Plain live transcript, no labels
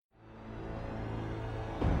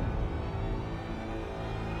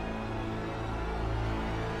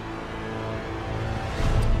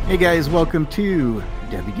Hey guys, welcome to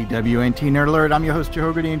WDWNT Nerd Alert. I'm your host,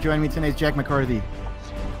 Joe Hogarty, and joining me tonight is Jack McCarthy.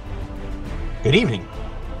 Good evening.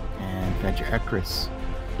 And Fedra Chris.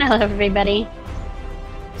 Hello, everybody.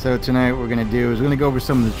 So tonight what we're going to do is we're going to go over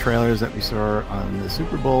some of the trailers that we saw on the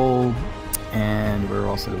Super Bowl, and we're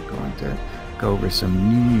also going to go over some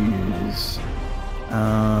news.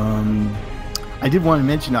 I did want to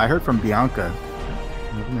mention, I heard from Bianca.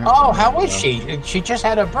 Oh, how was she? She just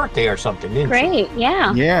had a birthday or something, didn't she? Great,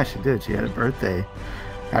 yeah. Yeah, she did. She had a birthday.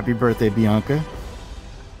 Happy birthday, Bianca.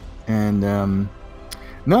 And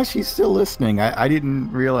no, she's still listening. I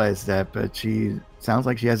didn't realize that, but she sounds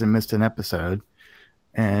like she hasn't missed an episode.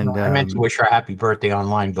 And No, I meant to wish her a happy birthday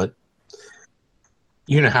online, but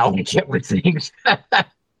you know how we get with things.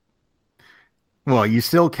 Well, you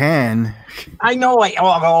still can. I know.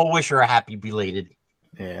 I'll wish her a happy belated.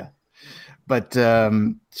 Yeah. But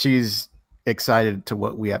she's excited to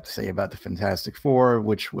what we have to say about the Fantastic Four,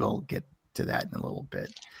 which we'll get to that in a little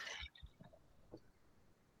bit.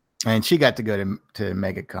 And she got to go to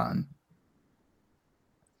MegaCon.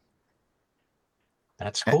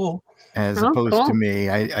 That's cool. As opposed to me,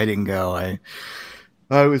 I didn't go.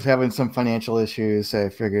 I was having some financial issues, so I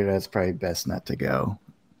figured that's probably best not to go.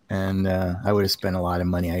 And I would have spent a lot of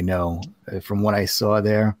money, I know, from what I saw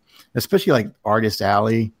there, especially like Artist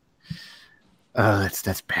Alley.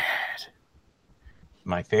 That's bad.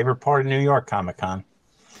 My favorite part of New York Comic-Con.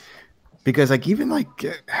 Because like even like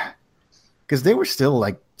because they were still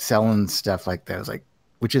like selling stuff like that, like,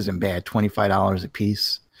 which isn't bad, $25 a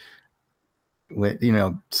piece with, you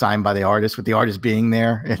know, signed by the artist, with the artist being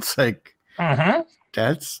there. It's like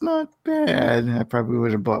that's not bad. I probably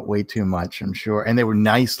would have bought way too much, I'm sure. And they were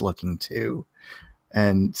nice looking too.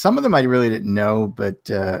 And some of them I really didn't know, but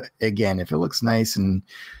again, if it looks nice and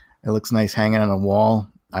it looks nice hanging on a wall,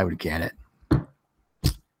 I would get it.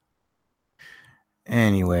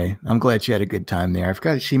 Anyway, I'm glad she had a good time there. I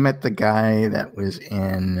forgot she met the guy that was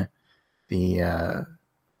in the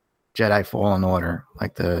Jedi Fallen Order,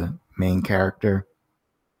 like the main character.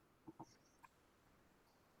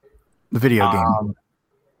 The video game.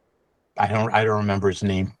 I don't remember his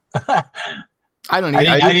name. I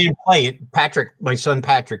didn't play it. Patrick, my son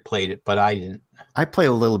Patrick played it, but I didn't. I played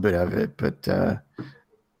a little bit of it, but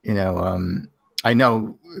you know, I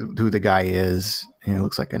know who the guy is. He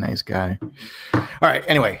looks like a nice guy. All right.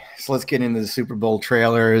 Anyway, so let's get into the Super Bowl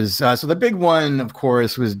trailers. So the big one, of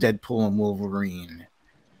course, was Deadpool and Wolverine.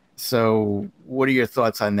 So what are your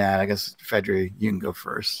thoughts on that? I guess, Fedra, you can go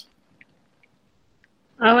first.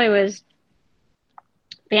 Oh, it was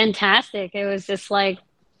fantastic. It was just like,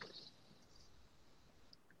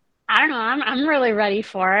 I don't know. I'm really ready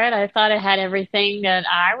for it. I thought it had everything that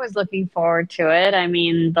I was looking forward to it. I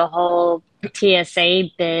mean, the whole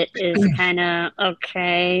TSA bit is kind of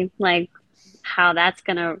okay, like how that's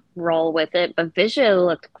gonna roll with it. But visually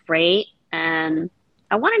looked great, and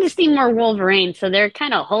I wanted to see more Wolverine, so they're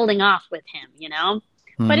kind of holding off with him, you know.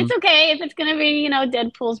 But it's okay if it's gonna be, you know,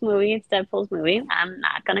 Deadpool's movie. It's Deadpool's movie. I'm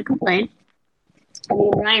not gonna complain. I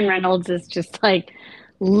mean, Ryan Reynolds is just like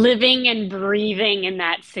living and breathing in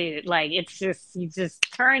that suit. Like it's just, he just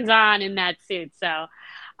turns on in that suit. So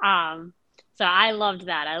I loved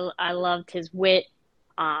that. I loved his wit.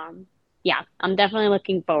 Yeah, I'm definitely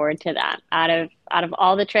looking forward to that. Out of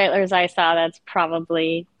all the trailers I saw, that's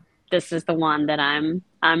probably, this is the one that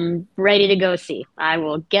I'm ready to go see. I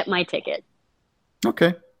will get my ticket.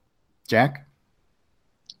 Okay. Jack?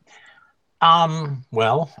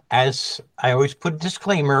 Well, as I always put a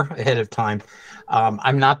disclaimer ahead of time,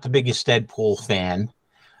 I'm not the biggest Deadpool fan.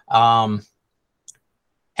 And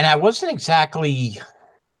I wasn't exactly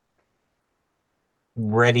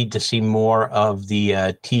ready to see more of the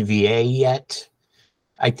TVA yet.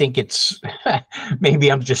 I think it's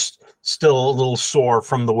maybe I'm just still a little sore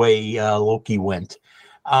from the way Loki went.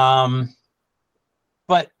 But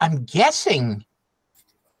I'm guessing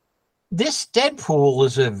this Deadpool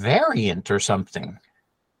is a variant or something.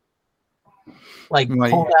 Like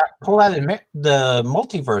pull out the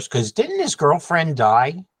multiverse, because didn't his girlfriend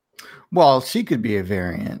die? Well, she could be a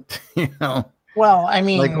variant, you know. Well, I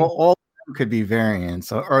mean, like all of them could be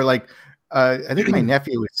variants, or like I think my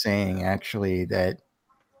nephew was saying actually that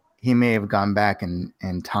he may have gone back in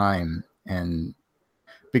time, and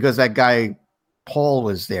because that guy Paul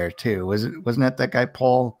was there too. Wasn't that guy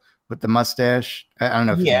Paul with the mustache? I don't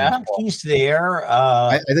know. Yeah, he's there.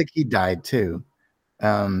 I think he died too.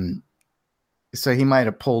 So he might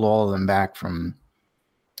have pulled all of them back from,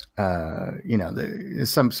 you know,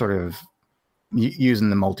 some sort of using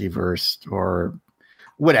the multiverse or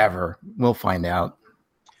whatever. We'll find out.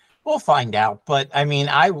 But I mean,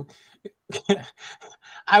 I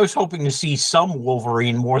I was hoping to see some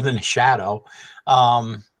Wolverine more than a shadow.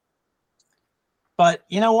 But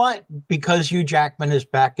you know what? Because Hugh Jackman is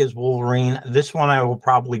back as Wolverine, this one I will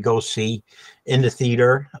probably go see in the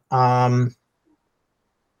theater. It's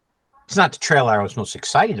not the trailer I was most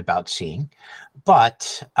excited about seeing,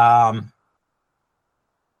 but like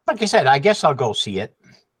I said, I guess I'll go see it.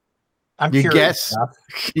 I'm You curious guess? enough.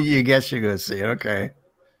 You guess you're going to see it. Okay.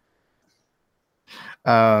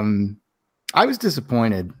 I was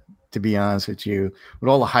disappointed, to be honest with you, with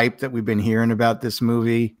all the hype that we've been hearing about this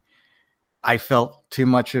movie. I felt too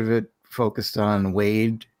much of it focused on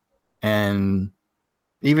Wade and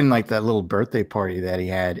even like that little birthday party that he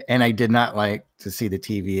had. And I did not like to see the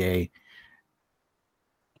TVA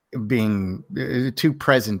being too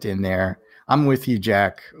present in there. I'm with you,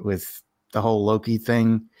 Jack, with the whole Loki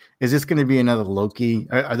thing. Is this going to be another Loki?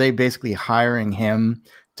 Are they basically hiring him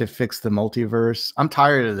to fix the multiverse? I'm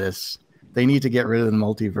tired of this. They need to get rid of the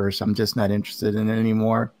multiverse. I'm just not interested in it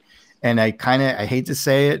anymore. And I hate to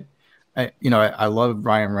say it. I love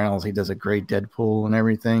Ryan Reynolds. He does a great Deadpool and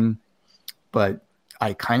everything. But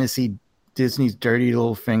I kind of see Disney's dirty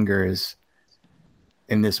little fingers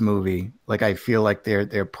in this movie. Like, I feel like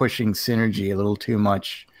they're pushing synergy a little too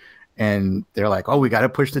much. And they're like, oh, we got to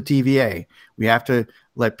push the TVA. We have to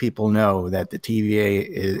let people know that the TVA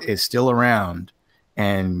is still around.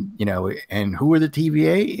 And, and who are the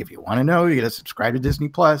TVA? If you want to know, you got to subscribe to Disney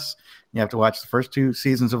Plus. You have to watch the first 2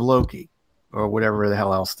 seasons of Loki or whatever the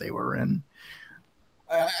hell else they were in.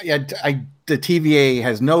 The TVA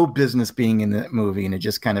has no business being in the movie, and it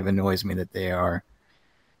just kind of annoys me that they are.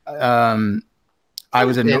 I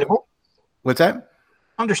was annoyed. What's that?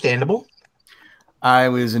 Understandable. I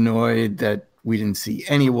was annoyed that we didn't see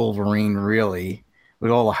any Wolverine, really,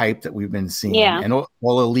 with all the hype that we've been seeing and all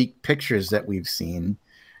the leaked pictures that we've seen.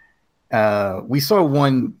 We saw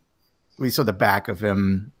the back of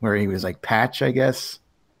him where he was like Patch, I guess.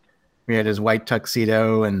 We had his white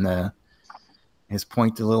tuxedo and his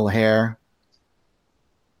pointed little hair.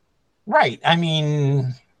 Right. I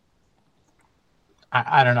mean,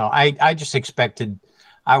 I don't know. I just expected,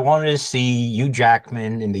 I wanted to see Hugh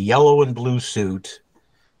Jackman in the yellow and blue suit,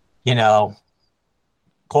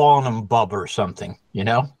 calling him Bub or something,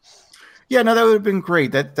 Yeah, no, that would have been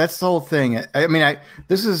great. That's the whole thing. I mean,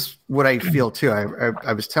 this is what I feel too.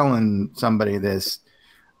 I was telling somebody this.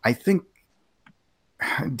 I think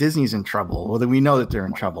Disney's in trouble. Well, then we know that they're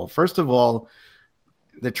in trouble. First of all,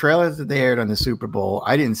 the trailers that they aired on the Super Bowl,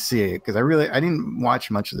 I didn't see it because I didn't watch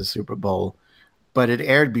much of the Super Bowl, but it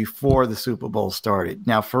aired before the Super Bowl started.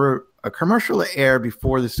 Now, for a commercial to air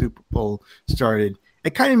before the Super Bowl started,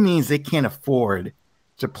 it kind of means they can't afford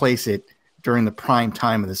to place it during the prime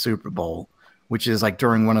time of the Super Bowl, which is like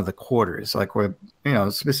during one of the quarters, like where,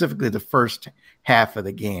 specifically the first half of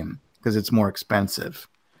the game, because it's more expensive.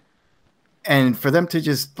 And for them to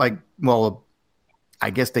just I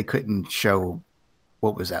guess they couldn't show,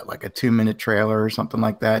 what was that, like a 2-minute trailer or something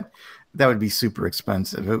like that? That would be super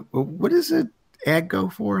expensive. What does an ad go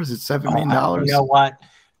for? Is it $7 million? You know what?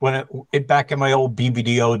 When back in my old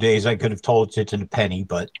BBDO days, I could have told it to the penny,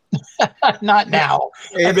 but not now.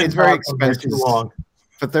 It's very expensive. Too long.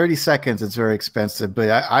 For 30 seconds, it's very expensive. But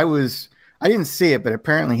I didn't see it, but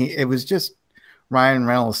apparently it was just Ryan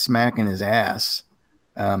Reynolds smacking his ass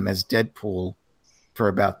as Deadpool for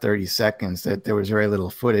about 30 seconds. That there was very little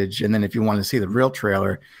footage. And then if you want to see the real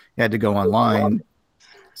trailer, you had to go online.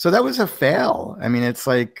 So that was a fail. I mean, it's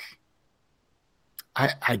like,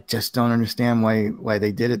 I just don't understand why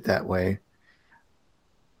they did it that way.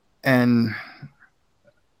 And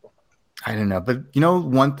I don't know. But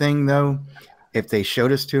one thing though, if they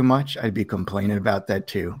showed us too much, I'd be complaining about that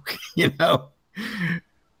too.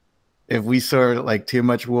 If we saw like too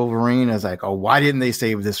much Wolverine, I was like, oh, why didn't they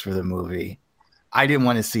save this for the movie? I didn't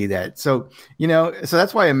want to see that. So, so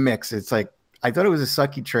that's why I mix. It's like, I thought it was a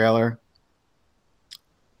sucky trailer.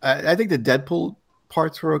 I think the Deadpool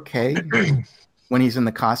parts were okay when he's in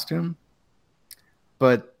the costume.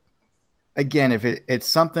 But again, if it's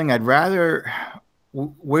something I'd rather,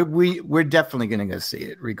 we're definitely going to go see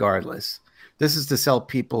it regardless. This is to sell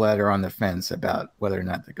people that are on the fence about whether or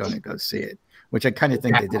not they're going to go see it, which I kind of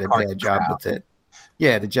think they did a bad job with it.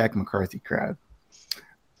 Yeah, the Jack McCarthy crowd.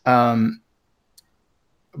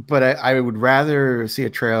 But I would rather see a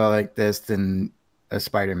trailer like this than a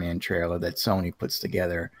Spider-Man trailer that Sony puts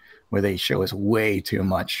together where they show us way too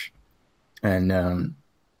much. And,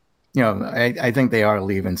 I think they are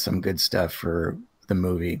leaving some good stuff for the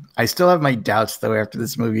movie. I still have my doubts, though, after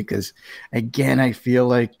this movie, because, again, I feel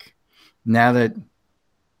like now that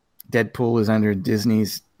Deadpool is under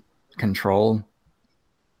Disney's control,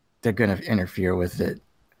 they're going to interfere with it.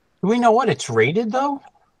 Do we know what it's rated, though?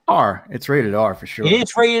 R. It's rated R for It sure.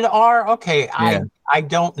 is rated R. Okay, Yeah. I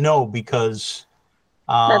don't know because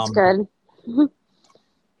That's good.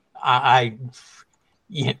 I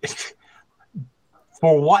yeah,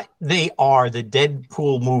 for what they are, the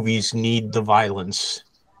Deadpool movies need the violence.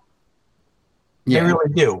 They Yeah.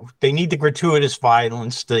 really do. They need the gratuitous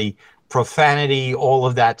violence, the profanity, all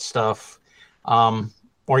of that stuff.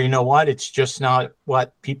 Or you know what? It's just not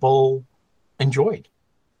what people enjoyed.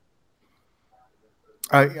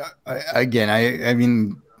 I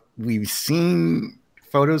mean, we've seen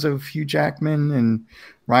photos of Hugh Jackman and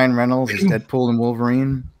Ryan Reynolds as Deadpool and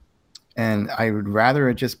Wolverine, and I would rather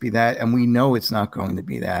it just be that. And we know it's not going to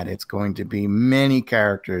be that. It's going to be many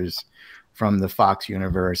characters from the Fox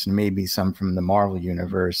universe and maybe some from the Marvel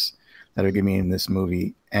universe that are going to be in this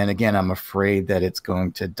movie. And again, I'm afraid that it's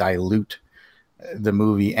going to dilute the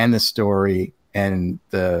movie and the story and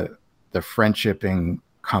the friendship and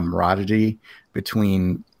camaraderie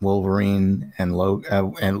between Wolverine and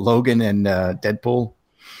Logan and Deadpool.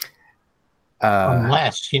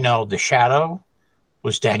 Unless, the Shadow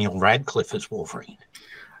was Daniel Radcliffe as Wolverine.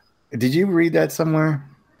 Did you read that somewhere?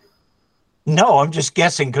 No, I'm just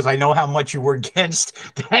guessing because I know how much you were against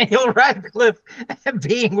Daniel Radcliffe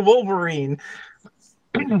being Wolverine.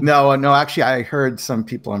 No. Actually, I heard some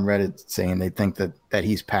people on Reddit saying they think that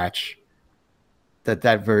he's Patch.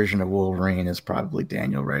 That version of Wolverine is probably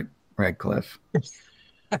Daniel Radcliffe.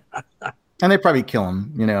 And they probably kill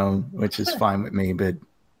him, which is fine with me, but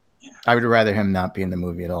I would rather him not be in the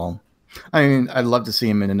movie at all. I mean, I'd love to see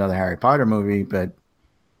him in another Harry Potter movie, but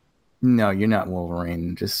no, you're not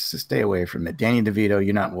Wolverine. Just stay away from it. Danny DeVito,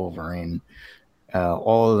 you're not Wolverine.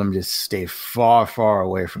 All of them just stay far, far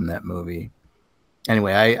away from that movie.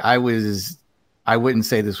 Anyway, I wouldn't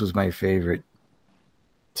say this was my favorite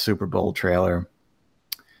Super Bowl trailer.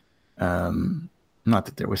 Not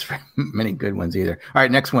that there was many good ones either. All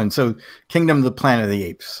right, next one. So Kingdom of the Planet of the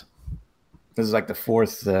Apes. This is like the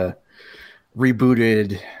fourth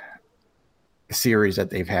rebooted series that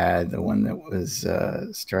they've had. The one that was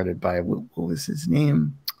started by, what was his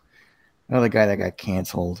name? Another guy that got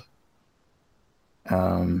canceled.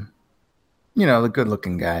 The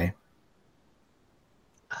good-looking guy.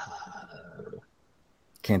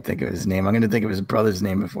 Can't think of his name. I'm going to think of his brother's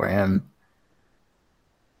name before him.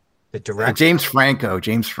 The director? James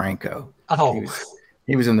Franco. Oh.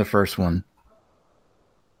 He was in the first one.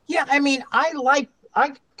 Yeah, I mean, I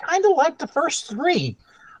kind of like the first three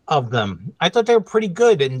of them. I thought they were pretty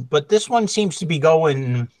good, but this one seems to be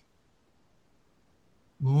going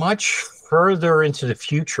much further into the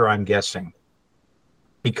future, I'm guessing,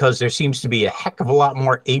 because there seems to be a heck of a lot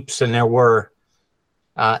more apes than there were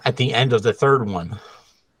at the end of the third one.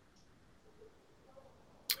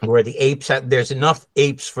 Where the apes, there's enough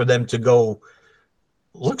apes for them to go,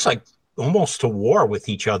 looks like almost to war with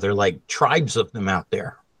each other, like tribes of them out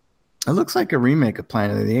there. It looks like a remake of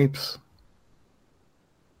Planet of the Apes.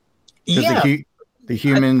 Yeah. The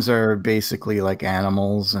humans are basically like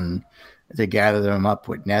animals, and they gather them up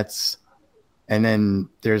with nets. And then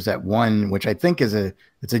there's that one, which I think it's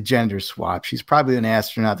a gender swap. She's probably an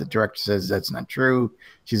astronaut. The director says that's not true.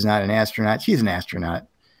 She's not an astronaut. She's an astronaut.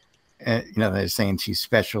 They're saying she's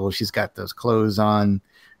special. She's got those clothes on.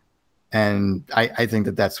 And I think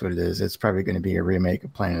that's what it is. It's probably going to be a remake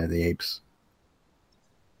of Planet of the Apes.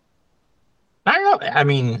 I don't know. I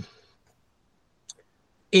mean,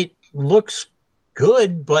 it looks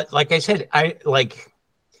good, but like I said, I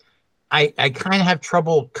kind of have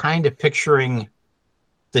trouble kind of picturing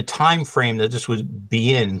the time frame that this would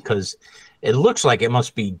be in, because it looks like it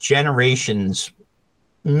must be generations.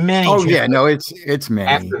 Many. Oh yeah, no, it's many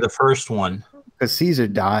after the first one, because Caesar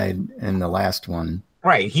died in the last one.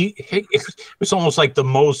 Right. It was almost like the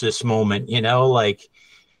Moses moment, like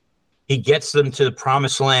he gets them to the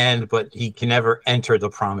promised land, but he can never enter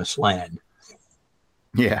the promised land.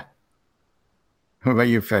 Yeah. What about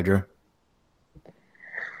you, Fedra?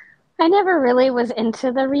 I never really was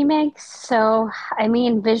into the remakes, so I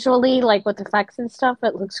mean, visually, like with effects and stuff,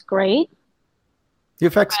 it looks great. The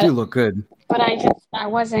effects do look good. But I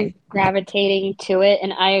wasn't gravitating to it,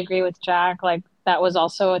 and I agree with Jack. Like that was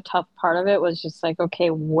also a tough part of it. Was just like, okay,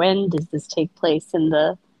 when does this take place in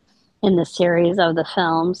the series of the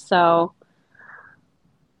film? So,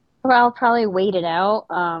 well, I'll probably wait it out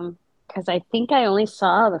because I think I only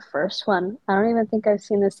saw the first one. I don't even think I've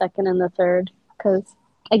seen the second and the third because,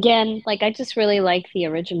 again, like I just really like the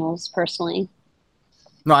originals personally.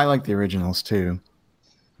 No, I like the originals too.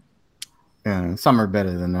 Some are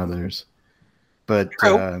better than others. But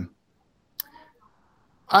I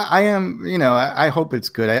am, I hope it's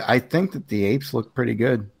good. I think that the apes look pretty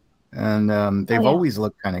good, and they've always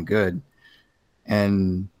looked kind of good.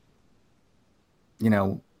 And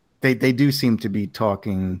they do seem to be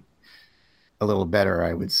talking a little better,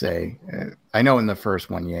 I would say. I know in the first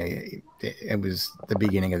one, it was the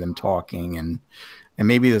beginning of them talking, and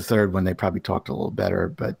maybe the third one they probably talked a little better,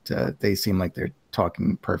 but they seem like they're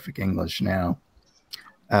talking perfect English now.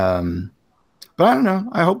 But I don't know.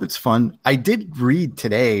 I hope it's fun. I did read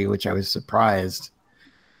today, which I was surprised,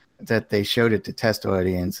 that they showed it to test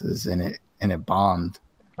audiences and it bombed.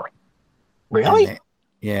 Really?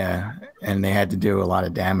 And they had to do a lot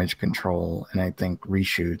of damage control and I think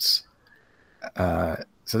reshoots.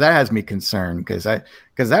 So that has me concerned because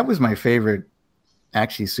that was my favorite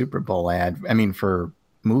actually Super Bowl ad. I mean, for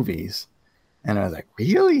movies, and I was like,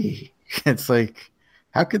 really? It's like,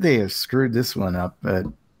 how could they have screwed this one up? But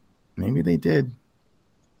maybe they did.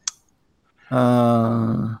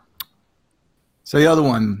 So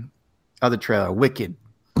the other trailer, Wicked.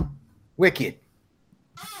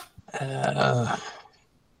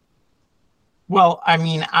 Well, I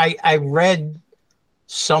mean, I read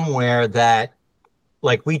somewhere that,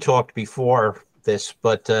 like we talked before this,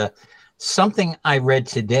 but something I read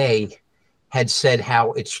today had said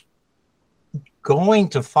how it's going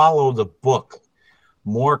to follow the book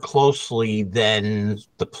more closely than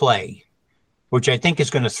the play, which I think is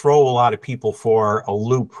going to throw a lot of people for a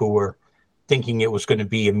loop who were thinking it was going to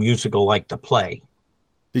be a musical like the play.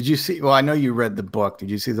 Did you see? Well, I know you read the book. Did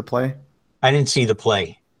you see the play? I didn't see the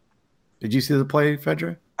play. Did you see the play,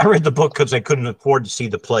 Fedra? I read the book because I couldn't afford to see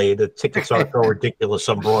the play. The tickets are so ridiculous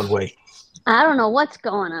on Broadway. I don't know what's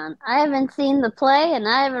going on. I haven't seen the play and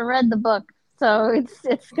I haven't read the book, so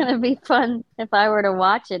it's gonna be fun if I were to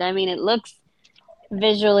watch it. I mean, it looks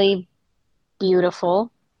visually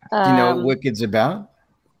beautiful. Do you know what Wicked's about?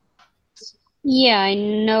 Yeah, I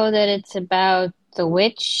know that it's about the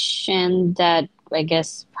witch and that I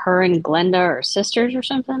guess her and Glenda are sisters or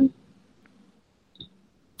something.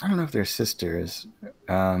 I don't know if they're sisters.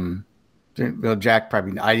 Well, Jack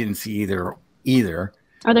probably. I didn't see either.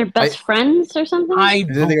 Are they best friends or something?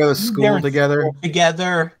 Did they go to school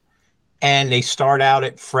together, and they start out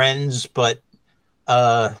at friends, but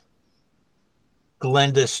Glenda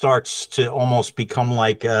starts to almost become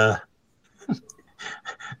like the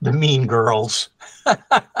mean girls,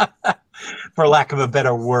 for lack of a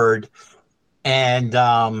better word, and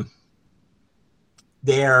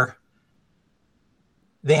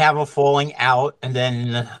they have a falling out, and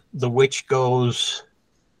then the witch goes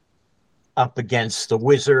up against the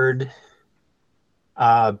wizard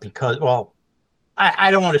because, well,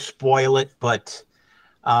 I don't want to spoil it, but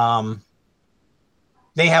they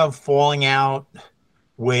have a falling out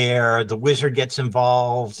where the wizard gets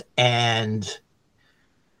involved, and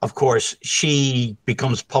of course she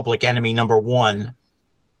becomes public enemy number one.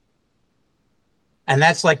 And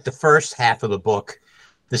that's like the first half of the book.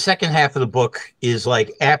 The second half of the book is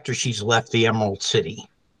like after she's left the Emerald City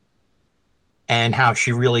and how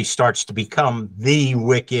she really starts to become the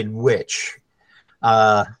Wicked Witch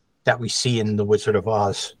that we see in The Wizard of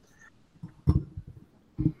Oz.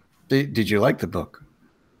 Did you like the book?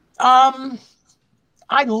 I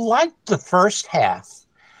liked the first half.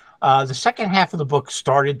 The second half of the book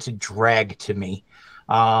started to drag to me.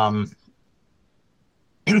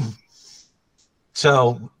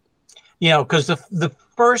 So, because the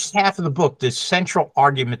first half of the book, the central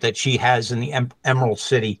argument that she has in the Emerald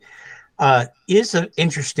City is an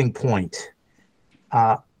interesting point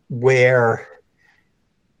where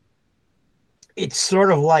it's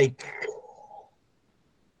sort of like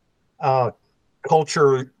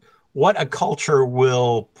culture, what a culture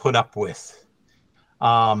will put up with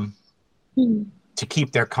to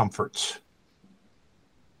keep their comforts.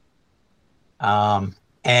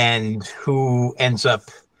 And who ends up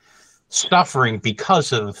suffering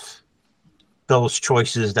because of those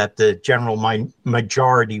choices that the general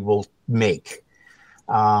majority will make.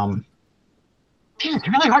 It's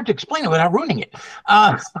really hard to explain it without ruining it.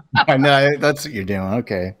 I know, that's what you're doing.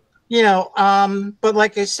 Okay. But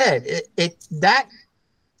like I said,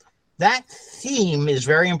 that theme is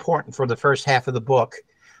very important for the first half of the book,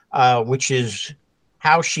 which is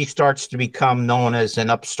how she starts to become known as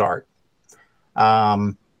an upstart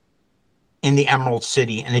in the Emerald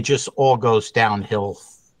City, and it just all goes downhill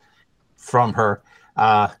from her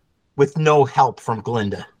with no help from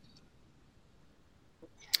Glinda.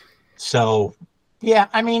 So, yeah,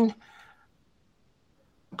 I mean,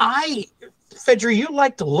 Fedra, you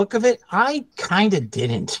like the look of it. I kind of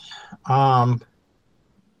didn't. I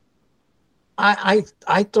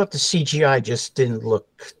thought the CGI just didn't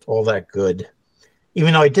look all that good,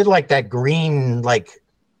 even though I did like that green,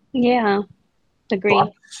 yeah, the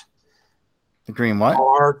green. The green what?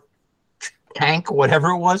 tank, whatever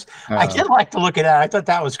it was. I did like to look at that. I thought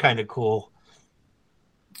that was kind of cool.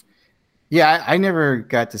 Yeah, I never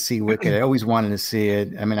got to see Wicked. I always wanted to see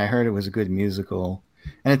it. I mean, I heard it was a good musical,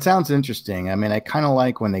 and it sounds interesting. I mean, I kind of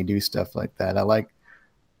like when they do stuff like that. I like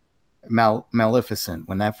Maleficent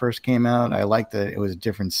when that first came out. I liked that it was a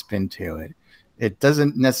different spin to it. It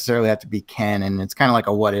doesn't necessarily have to be canon. It's kind of like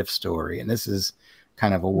a what if story, and this is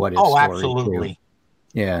kind of a what if story. Oh, absolutely.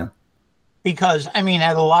 Too. Yeah. Because, I mean,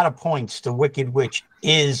 at a lot of points, the Wicked Witch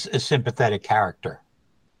is a sympathetic character.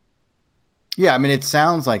 Yeah, I mean, it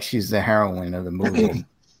sounds like she's the heroine of the movie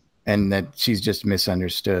and that she's just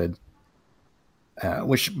misunderstood,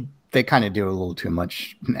 which they kind of do a little too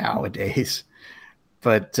much nowadays.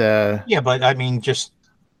 But yeah, but I mean, just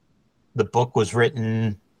the book was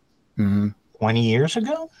written 20 years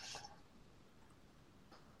ago.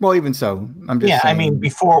 Well, even so, I'm just saying, I mean,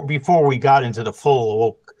 before we got into the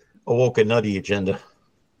full awoke and nutty agenda.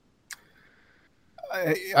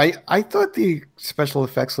 I thought the special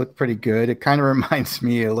effects looked pretty good. It kind of reminds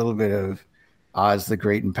me a little bit of Oz the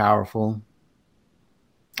Great and Powerful.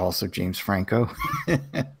 Also James Franco.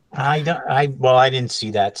 I didn't see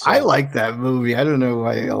that. So. I like that movie. I don't know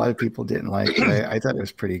why a lot of people didn't like it. I thought it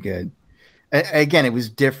was pretty good. Again, it was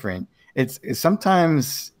different. It's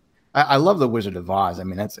sometimes I love The Wizard of Oz. I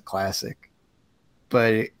mean, that's a classic.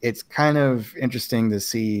 But it's kind of interesting to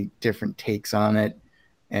see different takes on it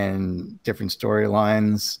and different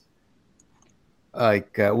storylines.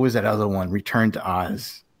 Like, what was that other one? Return to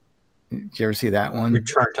Oz. Did you ever see that one?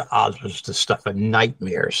 Return to Oz was the stuff of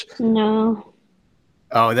nightmares. No.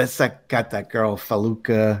 Oh, that's got that girl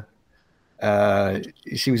Faluca.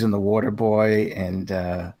 She was in The Water Boy, and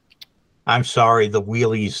I'm sorry, the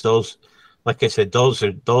wheelies. Those, like I said, those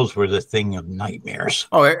were the thing of nightmares.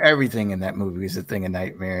 Oh, everything in that movie is a thing of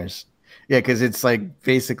nightmares. Yeah, because it's like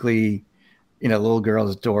basically, little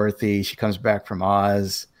girl's Dorothy. She comes back from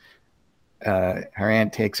Oz. Her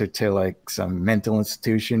aunt takes her to like some mental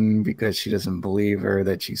institution because she doesn't believe her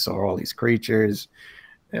that she saw all these creatures.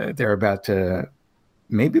 They're about to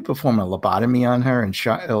maybe perform a lobotomy on her and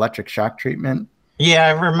electric shock treatment. Yeah,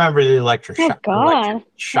 I remember the electric shock. Oh God,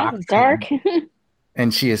 shock that's dark.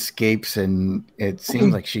 And she escapes, and it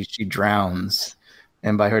seems like she drowns.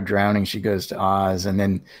 And by her drowning, she goes to Oz, and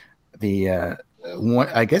then the one,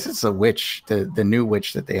 I guess it's a witch, the new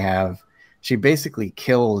witch that they have. She basically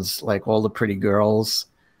kills like all the pretty girls,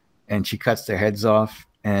 and she cuts their heads off,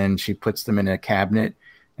 and she puts them in a cabinet.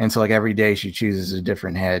 And so like every day she chooses a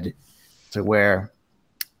different head to wear.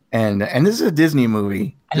 And this is a Disney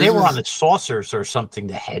movie. And they were on the saucers or something,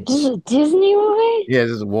 the heads. This is a Disney movie? Yeah,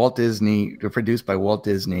 this is Walt Disney. They're produced by Walt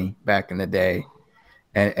Disney back in the day.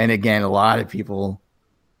 And again, a lot of people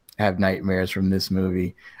have nightmares from this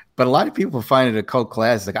movie. But a lot of people find it a cult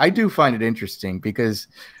classic. I do find it interesting because,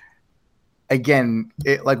 again,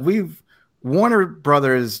 Warner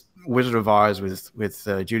Brothers Wizard of Oz with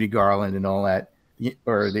Judy Garland and all that,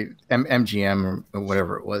 or the MGM or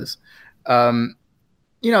whatever it was.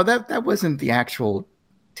 That wasn't the actual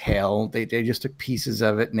tale. They just took pieces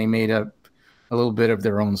of it and they made up a little bit of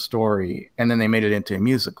their own story, and then they made it into a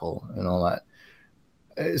musical and all that.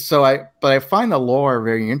 But I find the lore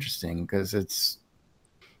very interesting because it's,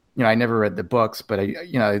 I never read the books, but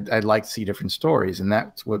I'd like to see different stories, and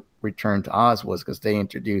that's what Return to Oz was, because they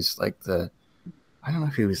introduced like I don't know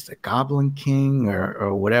if he was the Goblin King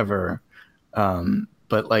or whatever,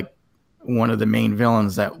 but like one of the main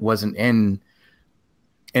villains that wasn't in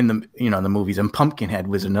the the movies, and Pumpkinhead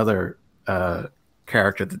was another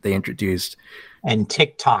character that they introduced, and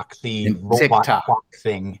TikTok, the robot clock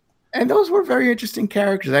thing, and those were very interesting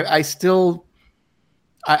characters. I still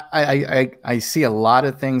see a lot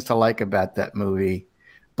of things to like about that movie,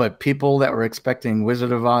 but people that were expecting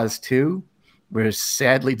Wizard of Oz 2 were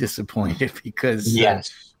sadly disappointed because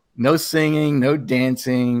no singing, no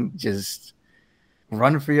dancing, just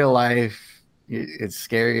run for your life. It's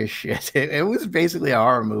scary as shit. It was basically a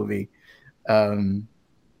horror movie.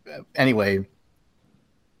 Anyway,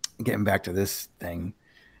 getting back to this thing.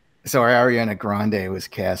 So Ariana Grande was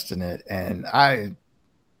cast in it, and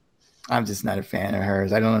I'm just not a fan of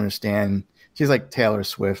hers. I don't understand. She's like Taylor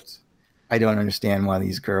Swift. I don't understand why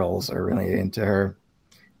these girls are really into her.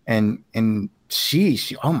 And she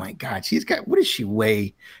oh my God, what does she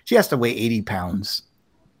weigh? She has to weigh 80 pounds.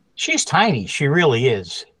 She's tiny. She really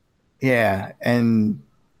is. Yeah, and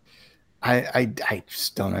I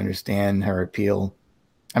just don't understand her appeal.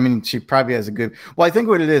 I mean, she probably has I think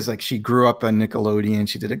what it is, like, she grew up on Nickelodeon.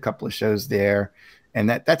 She did a couple of shows there, and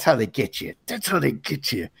that's how they get you. That's how they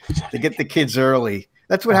get you. They get the kids early.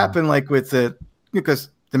 That's what happened, like, because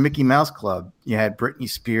the Mickey Mouse Club. You had Britney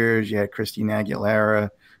Spears, you had Christina Aguilera,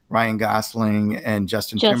 Ryan Gosling and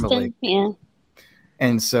Justin Timberlake. Yeah.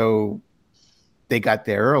 And so they got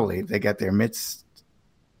there early. They got their midst,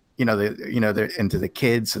 they're into the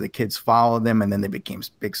kids. So the kids followed them, and then they became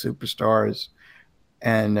big superstars.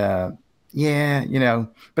 And but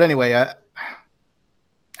anyway, I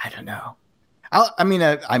don't know. I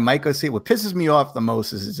might go see it. What pisses me off the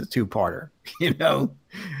most is it's a two-parter.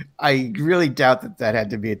 I really doubt that had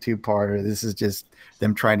to be a two-parter. This is just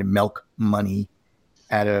them trying to milk money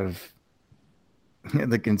out of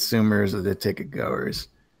the consumers or the ticket goers.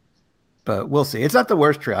 But we'll see. It's not the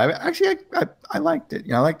worst trailer. I liked it.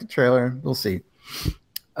 I liked the trailer. We'll see.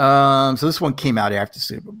 So this one came out after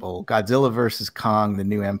Super Bowl. Godzilla versus Kong: The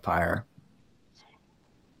New Empire.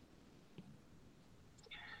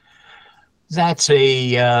 That's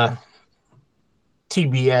a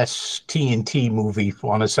TBS TNT movie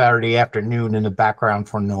on a Saturday afternoon in the background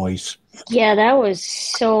for noise. Yeah, that was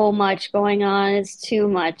so much going on. It's too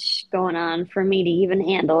much going on for me to even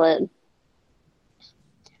handle it.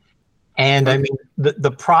 And I mean,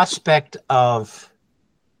 the prospect of,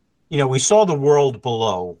 we saw The World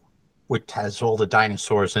Below, which has all the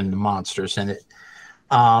dinosaurs and the monsters in it.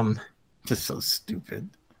 Just so stupid.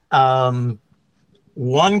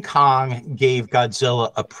 One Kong gave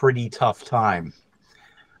Godzilla a pretty tough time.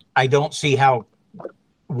 I don't see how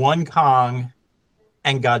one Kong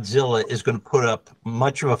and Godzilla is going to put up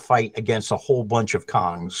much of a fight against a whole bunch of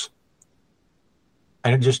Kongs.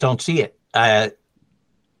 I just don't see it. I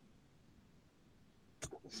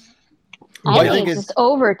think it's just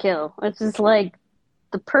overkill. It's just like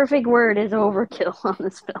the perfect word is overkill on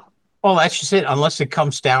this film. Well, that's just it. Unless it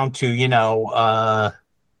comes down to,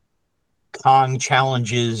 Kong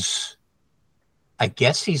challenges, I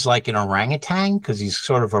guess he's like an orangutan because he's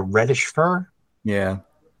sort of a reddish fur. Yeah.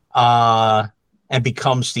 And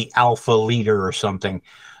becomes the alpha leader or something.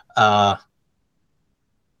 While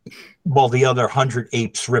the other 100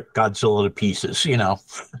 apes rip Godzilla to pieces,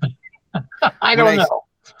 I don't know.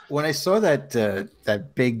 When I saw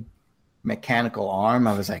that big mechanical arm,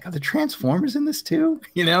 I was like, are the Transformers in this too?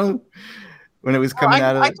 When it was coming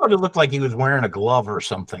out of I thought it looked like he was wearing a glove or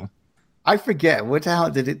something. I forget what the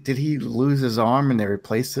hell did he lose his arm and they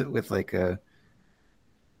replaced it with like a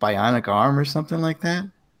bionic arm or something like that?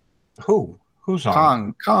 Who's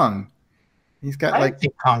arm? Kong. He's got I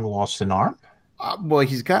think Kong lost an arm. Well,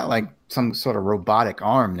 he's got like some sort of robotic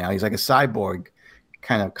arm now. He's like a cyborg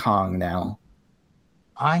kind of Kong now.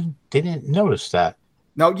 I didn't notice that.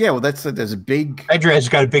 No, yeah, well, there's a big. Edra has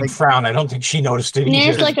got a big frown. I don't think she noticed it.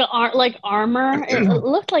 There's like armor. It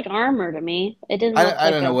looked like armor to me. It didn't.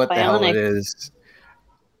 I don't know what the hell it is,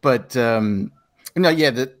 but the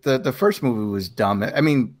first movie was dumb. I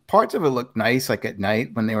mean, parts of it looked nice, like at night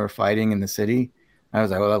when they were fighting in the city. I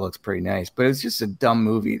was like, well, that looks pretty nice, but it was just a dumb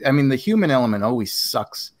movie. I mean, the human element always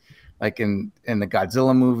sucks, like in the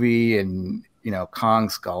Godzilla movie and Kong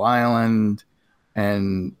Skull Island,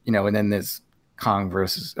 and and then there's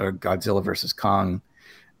Godzilla versus Kong.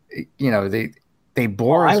 They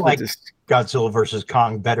bore us. I like Godzilla versus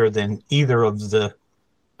Kong better than either of the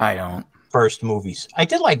first movies. I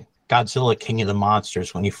did like Godzilla King of the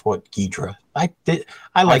Monsters when he fought Ghidorah. I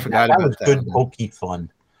like that. That was good, pokey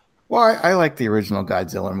fun. Well, I like the original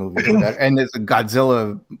Godzilla movie. And there's a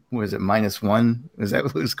Godzilla, was it -1? Was that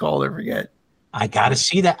what it was called? I forget. I got to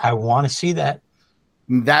see that. I want to see that.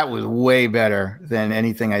 That was way better than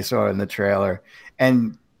anything I saw in the trailer.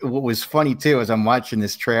 And what was funny too is I'm watching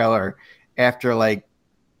this trailer after like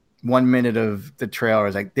 1 minute of the trailer. I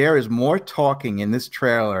was like, there is more talking in this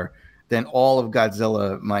trailer than all of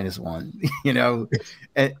Godzilla -1,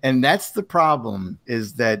 and that's the problem,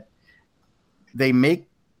 is that they make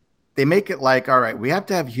it like, all right, we have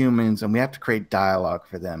to have humans and we have to create dialogue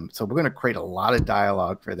for them. So we're going to create a lot of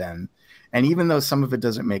dialogue for them. And even though some of it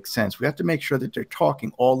doesn't make sense, we have to make sure that they're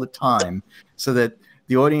talking all the time so that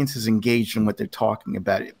the audience is engaged in what they're talking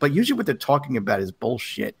about. But usually what they're talking about is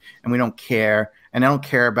bullshit, and we don't care. And I don't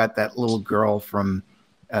care about that little girl from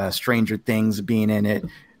Stranger Things being in it.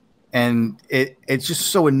 And it's just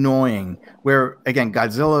so annoying. Where, again,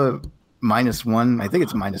 Godzilla -1, I think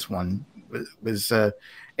it's -1, was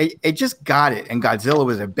it just got it. And Godzilla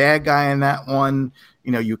was a bad guy in that one.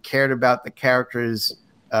 You cared about the characters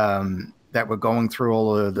that were going through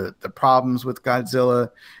all of the problems with Godzilla.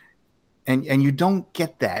 And you don't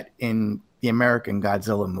get that in the American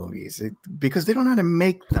Godzilla movies because they don't know how to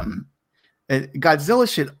make them. Godzilla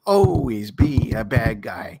should always be a bad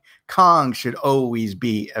guy. Kong should always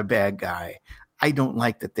be a bad guy. I don't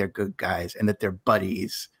like that they're good guys and that they're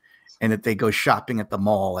buddies and that they go shopping at the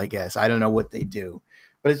mall, I guess. I don't know what they do.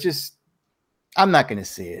 But it's just, I'm not going to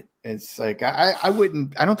see it. It's like, I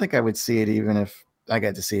don't think I would see it even if I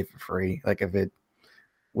got to see it for free. Like if it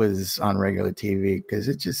was on regular TV, because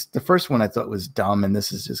it just, the first one I thought was dumb, and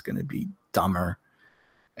this is just going to be dumber.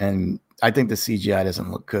 And I think the CGI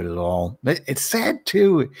doesn't look good at all. But it's sad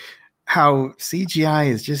too how CGI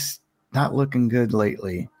is just not looking good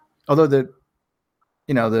lately. Although the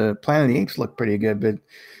Planet of the Apes look pretty good, but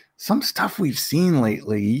some stuff we've seen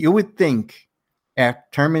lately, you would think after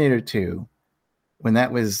Terminator 2, when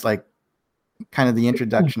that was like kind of the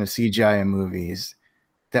introduction of CGI in movies,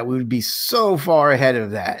 that we would be so far ahead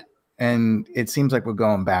of that. And it seems like we're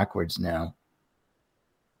going backwards now.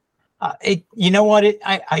 You know what?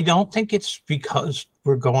 I don't think it's because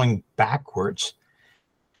we're going backwards.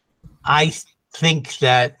 I think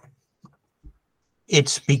that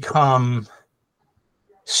it's become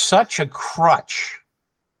such a crutch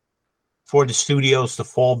for the studios to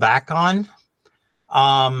fall back on.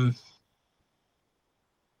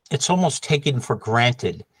 It's almost taken for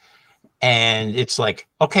granted. And it's like,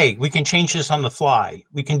 okay, we can change this on the fly.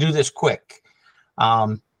 We can do this quick.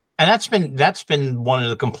 And that's been one of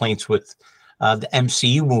the complaints with the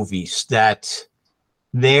MCU movies, that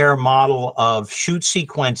their model of shoot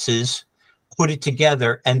sequences, put it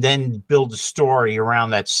together, and then build a story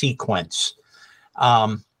around that sequence.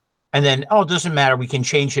 And then, it doesn't matter. We can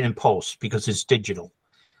change it in post because it's digital.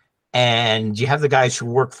 And you have the guys who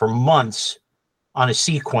work for months on a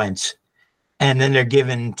sequence, and then they're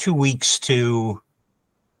given 2 weeks to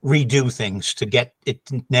redo things to get it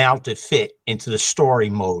now to fit into the story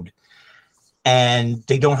mode. And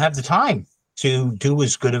they don't have the time to do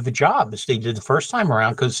as good of a job as they did the first time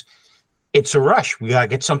around, because it's a rush. We got to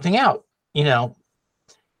get something out,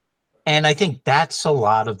 And I think that's a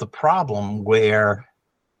lot of the problem, where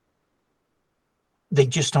they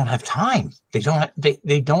just don't have time. They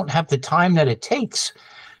don't have the time that it takes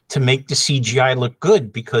to make the CGI look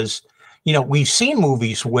good, because we've seen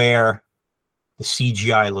movies where the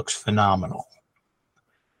CGI looks phenomenal.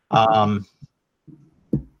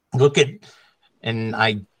 Look at, and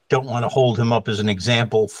I don't want to hold him up as an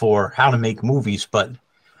example for how to make movies, but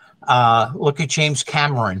look at James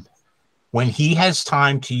Cameron. When he has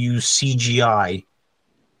time to use CGI,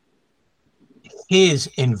 his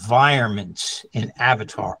environments in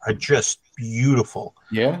Avatar are just beautiful.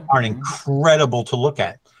 Yeah. Are incredible to look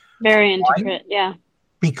at. Very intricate, yeah.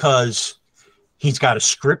 Because he's got a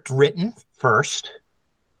script written first.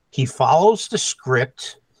 He follows the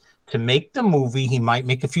script to make the movie. He might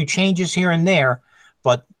make a few changes here and there,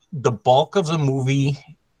 but the bulk of the movie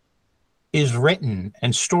is written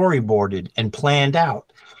and storyboarded and planned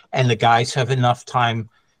out. And the guys have enough time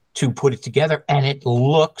to put it together, and it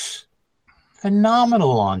looks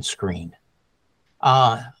phenomenal on screen.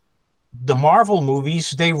 The Marvel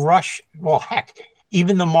movies, they rush. Well, heck,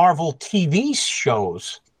 even the Marvel TV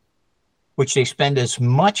shows, which they spend as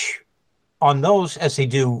much on those as they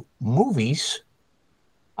do movies,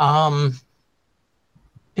 it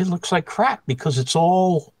looks like crap because it's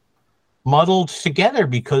all muddled together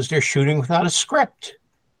because they're shooting without a script.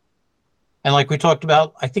 And like we talked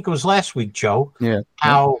about, I think it was last week, Joe,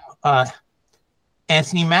 how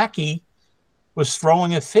Anthony Mackie was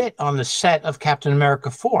throwing a fit on the set of Captain America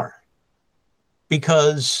 4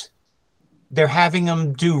 because they're having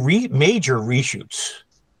him do major reshoots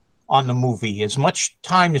on the movie. As much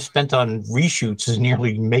time is spent on reshoots as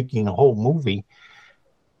nearly making a whole movie.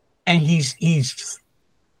 And he's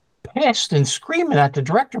pissed and screaming at the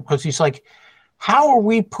director because he's like, how are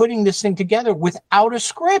we putting this thing together without a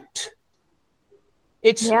script?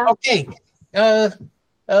 It's okay.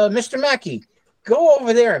 Mr. Mackie, go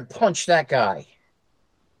over there and punch that guy.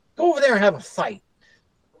 Go over there and have a fight.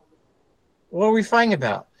 What are we fighting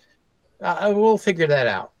about? We'll figure that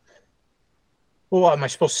out. Well, am I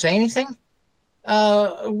supposed to say anything?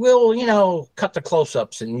 We'll, cut the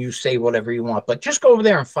close-ups and you say whatever you want, but just go over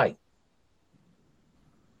there and fight.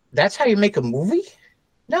 That's how you make a movie?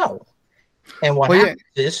 No. And what happens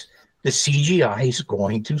is the CGI is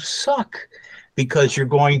going to suck because you're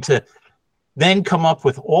going to then come up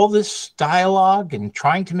with all this dialogue and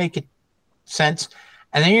trying to make it sense,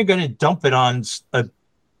 and then you're going to dump it on a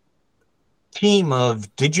team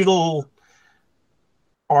of digital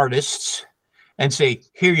artists and say,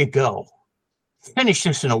 here you go. Finish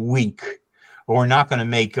this in a week, or we're not going to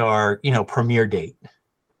make our, premiere date.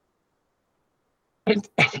 And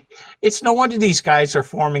it's no wonder these guys are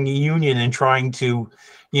forming a union and trying to,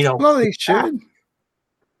 Well, they should.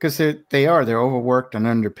 Because they're overworked and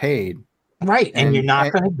underpaid. Right. And you're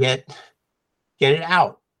not going to get it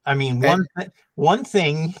out. I mean, one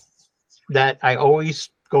thing that I always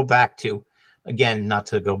go back to, again, not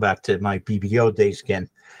to go back to my BBO days again,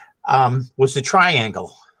 was the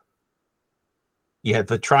triangle. You have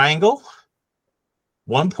the triangle,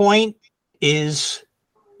 One point is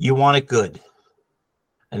you want it good.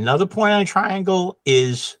 Another point on a triangle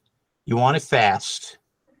is you want it fast.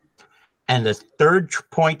 And the third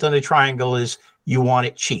point on the triangle is you want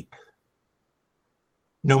it cheap.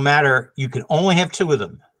 No matter, you can only have two of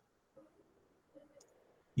them.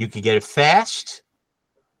 You can get it fast,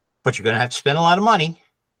 but you're going to have to spend a lot of money,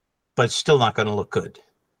 but it's still not going to look good.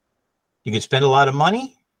 You can spend a lot of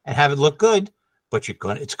money and have it look good, but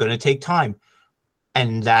it's going to take time.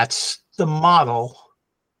 And that's the model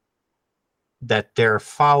that they're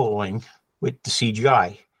following with the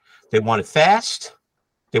CGI. They want it fast,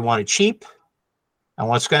 they want it cheap, and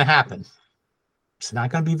what's going to happen? It's not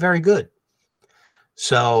going to be very good.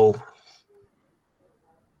 So,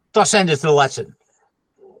 thus endeth the lesson.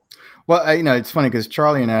 Well, it's funny because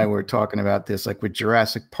Charlie and I were talking about this, like with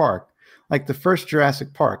Jurassic Park. Like the first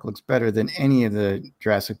Jurassic Park looks better than any of the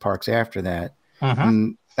Jurassic Parks after that.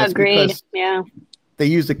 And that's Agreed. because Yeah. they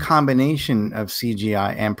used a combination of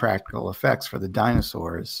CGI and practical effects for the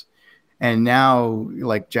dinosaurs. And now,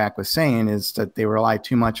 like Jack was saying, is that they rely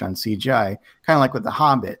too much on CGI, kind of like with The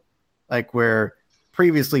Hobbit, like where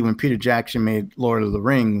previously when Peter Jackson made Lord of the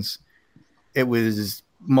Rings, it was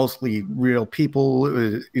mostly real people,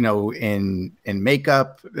 in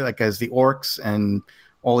makeup, like as the orcs and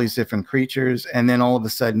all these different creatures. And then all of a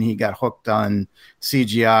sudden he got hooked on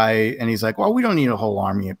CGI and he's like, well, we don't need a whole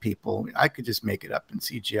army of people. I could just make it up in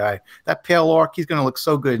CGI. That pale orc, he's going to look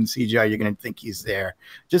so good in CGI. You're going to think he's there.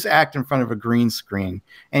 Just act in front of a green screen.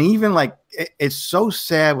 And even like, it's so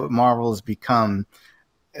sad what Marvel has become,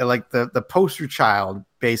 like the poster child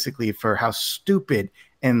basically for how stupid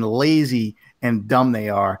and lazy and dumb they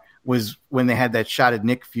are was when they had that shot of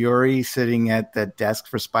Nick Fury sitting at the desk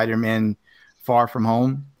for Spider-Man Far From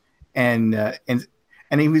Home, and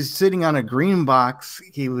he was sitting on a green box.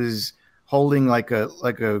 He was holding like a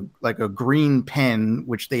green pen,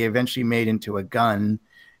 which they eventually made into a gun,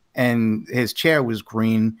 and his chair was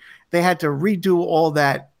green. They had to redo all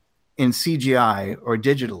that in CGI or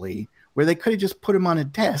digitally, where they could have just put him on a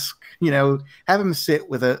desk, have him sit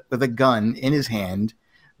with a gun in his hand.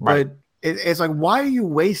 Right. But it's like, why are you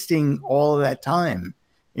wasting all of that time?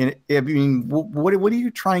 I mean, what are you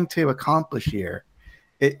trying to accomplish here?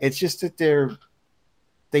 It's just that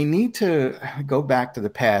they need to go back to the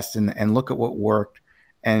past and look at what worked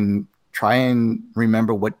and try and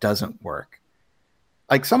remember what doesn't work.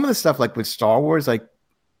 Like some of the stuff, like with Star Wars, like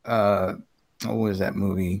what was that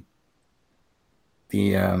movie?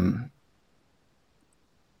 The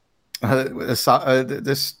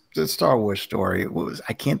Star Wars story.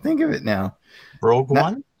 I can't think of it now. Rogue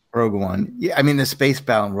One? Rogue One. Yeah, I mean the space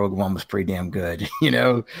battle in Rogue One was pretty damn good.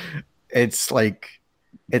 It's like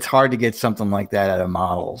it's hard to get something like that out of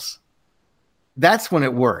models. That's when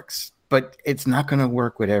it works, but it's not going to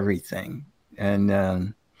work with everything. And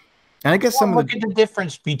I guess look at the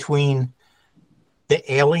difference between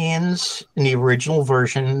the aliens in the original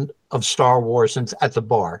version of Star Wars at the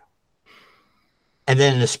bar. And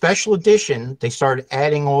then in the special edition, they started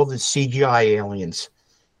adding all the CGI aliens.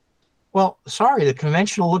 Well, sorry, the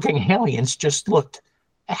conventional looking aliens just looked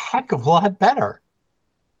a heck of a lot better.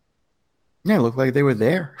 Yeah, it looked like they were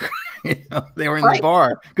there. They were in the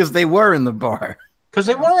bar because they were in the bar. Because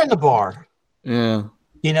they were in the bar. Yeah.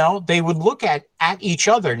 They would look at each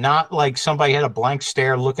other, not like somebody had a blank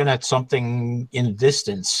stare looking at something in the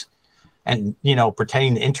distance and,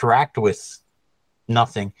 pretending to interact with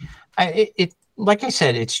nothing. Like I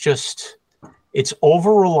said, it's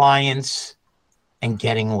over-reliance and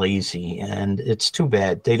getting lazy, and it's too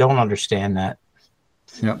bad. They don't understand that.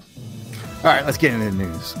 Yep. All right, let's get into the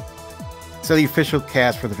news. So the official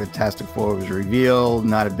cast for the Fantastic Four was revealed.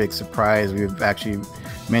 Not a big surprise. We've actually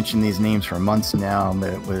mentioned these names for months now,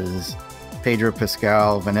 but it was Pedro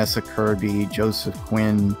Pascal, Vanessa Kirby, Joseph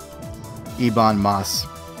Quinn, Ebon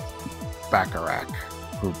Moss-Baccarat,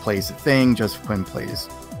 who plays the Thing. Joseph Quinn plays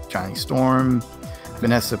Johnny Storm.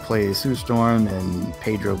 Vanessa plays Sue Storm, and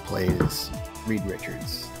Pedro plays Reed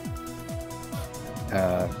Richards.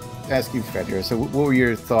 Ask you, Fedra. So, what were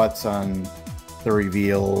your thoughts on the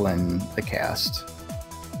reveal and the cast?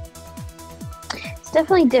 It's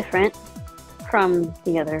definitely different from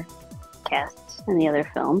the other casts and the other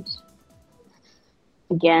films.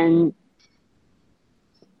 Again,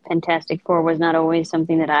 Fantastic Four was not always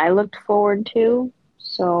something that I looked forward to.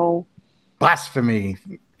 So, blasphemy.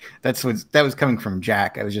 That was coming from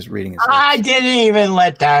Jack. I was just reading his I didn't even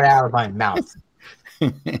let that out of my mouth. I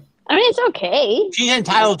mean, it's okay. She's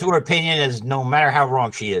entitled to her opinion, as no matter how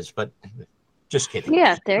wrong she is, but just kidding.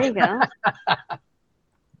 Yeah, there you go.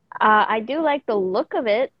 I do like the look of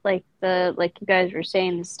it, like you guys were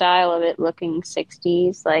saying, the style of it looking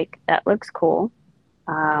 60s, like that looks cool.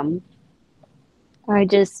 Um, I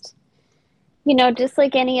just, you know, just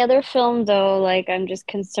like any other film, though, like I'm just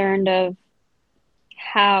concerned of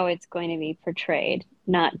how it's going to be portrayed,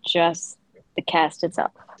 not just the cast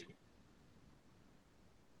itself.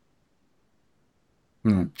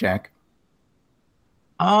 Jack.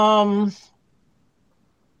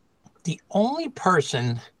 The only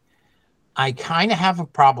person I kind of have a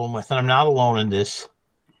problem with, and I'm not alone in this,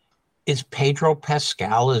 is Pedro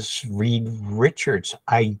Pascal as Reed Richards.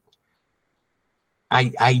 I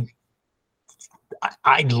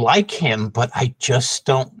like him, but I just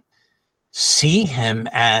don't see him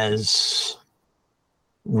as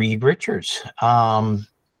Reed Richards. Hopefully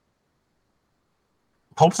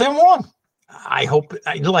I'm wrong. I hope,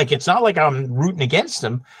 like, it's not like I'm rooting against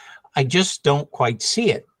him. I just don't quite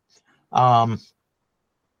see it. The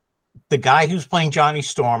guy who's playing Johnny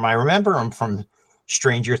Storm, I remember him from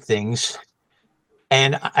Stranger Things,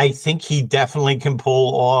 and I think he definitely can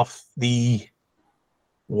pull off the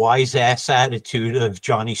wise ass attitude of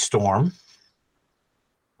Johnny Storm.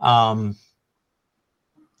 I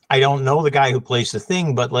don't know the guy who plays the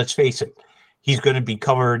Thing, but let's face it, he's going to be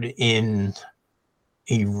covered in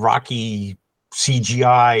a rocky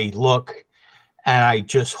CGI look, and I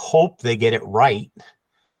just hope they get it right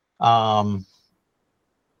to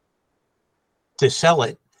sell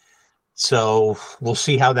it. So we'll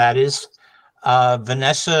see how that is.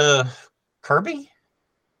 Vanessa Kirby?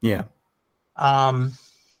 Yeah. I've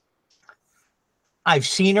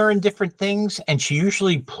seen her in different things, and she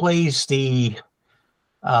usually plays the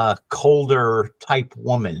colder type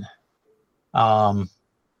woman.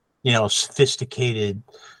 Sophisticated,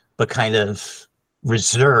 but kind of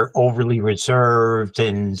overly reserved,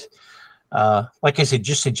 and like I said,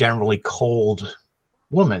 just a generally cold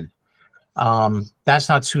woman. That's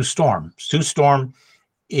not Sue Storm. Sue Storm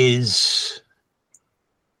is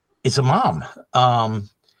a mom.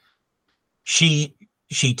 She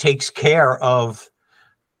takes care of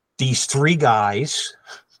these three guys,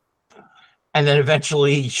 and then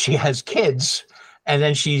eventually she has kids, and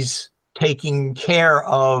then she's taking care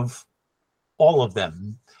of all of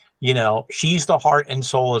them. You know, she's the heart and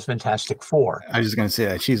soul of Fantastic Four. I was just going to say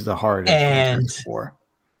that she's the heart of Fantastic Four.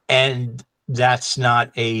 And that's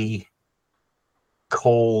not a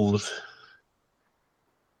cold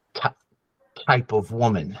type of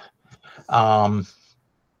woman. But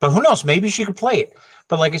who knows? Maybe she could play it.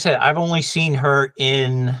 But like I said, I've only seen her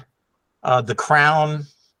in The Crown,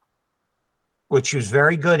 which she was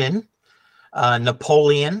very good in,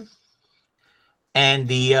 Napoleon, and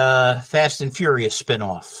the Fast and Furious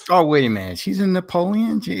spinoff. Oh, wait a minute. She's in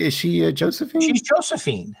Napoleon? Is she Josephine? She's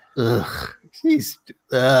Josephine. Ugh.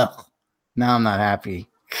 Now I'm not happy.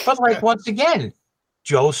 But like, once again,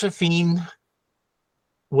 Josephine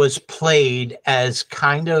was played as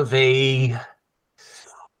kind of a,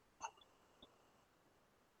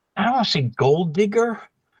 I don't want to say gold digger,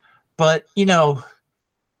 but, you know,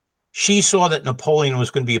 she saw that Napoleon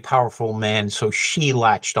was going to be a powerful man, so she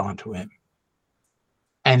latched onto him.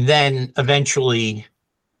 And then eventually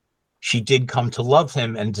she did come to love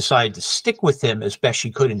him and decided to stick with him as best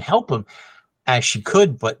she could and help him as she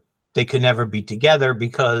could, but they could never be together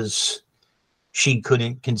because she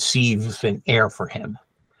couldn't conceive an heir for him.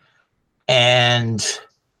 And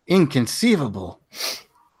inconceivable.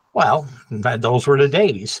 Well, those were the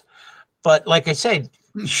days. But like I said,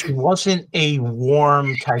 she wasn't a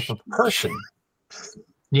warm type of person,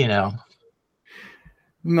 you know.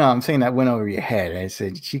 No, I'm saying that went over your head. I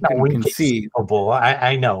said she couldn't conceive.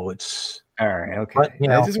 I know it's all right. Okay, but, you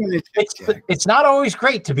know, it's not always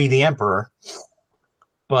great to be the emperor.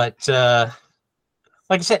 But like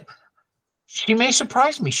I said, she may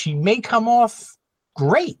surprise me. She may come off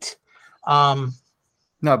great. No,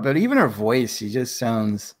 but even her voice, she just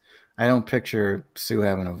sounds. I don't picture Sue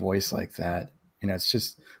having a voice like that. You know, it's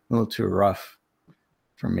just a little too rough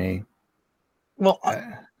for me. Well,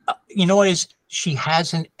 you know what is? She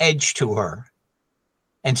has an edge to her,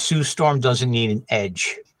 and Sue Storm doesn't need an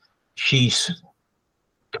edge. She's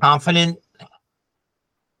confident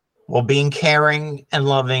while being caring and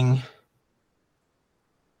loving,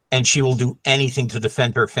 and she will do anything to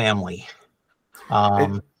defend her family.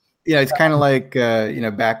 It's kind of like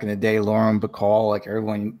back in the day, Lauren Bacall, like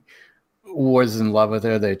everyone was in love with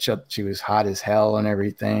her. She was hot as hell and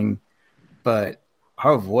everything, but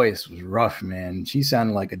her voice was rough, man. She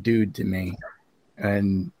sounded like a dude to me,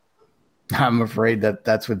 and I'm afraid that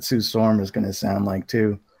that's what Sue Storm is going to sound like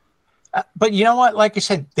too. But you know what? Like I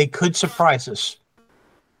said, they could surprise us.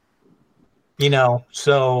 You know,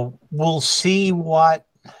 so we'll see what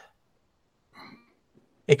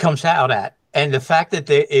it comes out at. And the fact that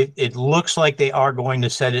it looks like they are going to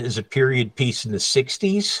set it as a period piece in the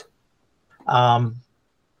 60s,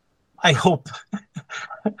 I hope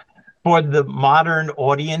for the modern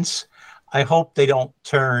audience, I hope they don't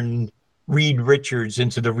turn Reed Richards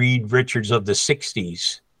into the Reed Richards of the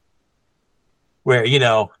 60s, where, you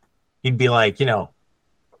know, he'd be like, you know,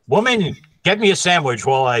 woman, get me a sandwich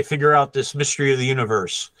while I figure out this mystery of the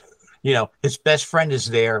universe. You know, his best friend is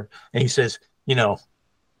there, and he says, you know,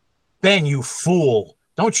 Ben, you fool.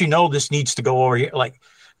 Don't you know this needs to go over here? Like,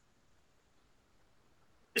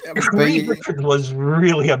 Reed Richards was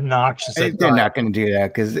really obnoxious. They're not going to do that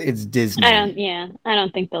because it's Disney. I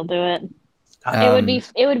don't think they'll do it.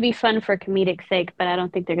 It would be fun for comedic sake, but I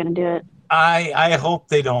don't think they're going to do it. I hope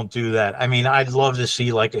they don't do that. I mean, I'd love to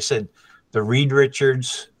see, like I said, the Reed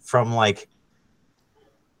Richards from like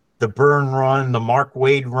the Byrne run, the Mark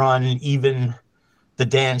Waid run, even the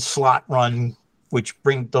Dan Slott run, which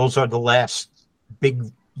those are the last big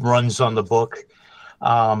runs on the book.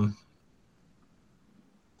 I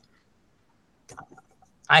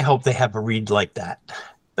hope they have a Reed like that.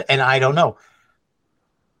 And I don't know.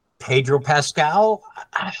 Pedro Pascal,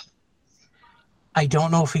 I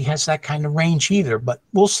don't know if he has that kind of range either, but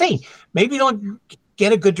we'll see. Maybe he'll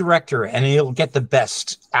get a good director and he'll get the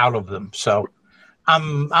best out of them. So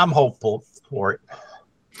I'm hopeful for it.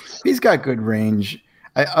 He's got good range.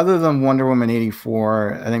 Other than Wonder Woman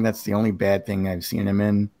 84, I think that's the only bad thing I've seen him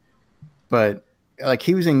in. But like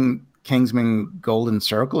he was in Kingsman Golden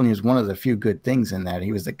Circle, and he was one of the few good things in that.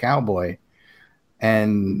 He was the cowboy.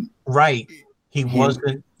 And right. He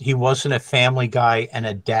wasn't a family guy and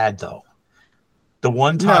a dad, though. The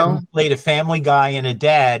one time he played a family guy and a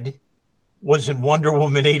dad was in Wonder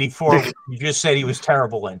Woman 84. You just said he was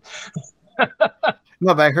terrible in.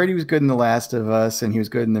 No, but I heard he was good in The Last of Us, and he was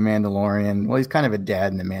good in The Mandalorian. Well, he's kind of a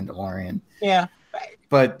dad in The Mandalorian. Yeah.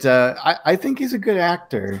 But I think he's a good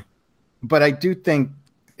actor. But I do think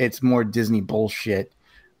it's more Disney bullshit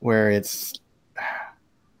where it's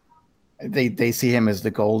they see him as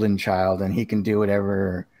the golden child and he can do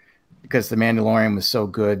whatever because The Mandalorian was so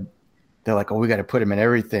good. They're like, oh, we got to put him in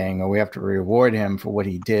everything, or we have to reward him for what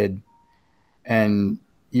he did. And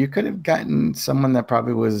you could have gotten someone that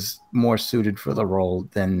probably was more suited for the role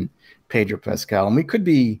than Pedro Pascal. And we could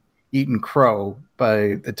be eating crow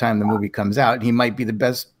by the time the movie comes out. He might be the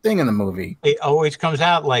best thing in the movie. It always comes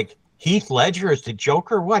out like Heath Ledger is the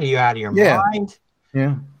Joker. What, are you out of your mind?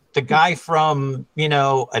 Yeah. The guy from, you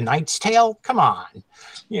know, A Knight's Tale. Come on,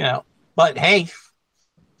 you know, but hey,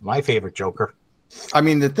 my favorite Joker. I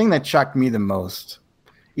mean, the thing that shocked me the most,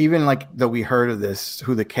 even like though we heard of this,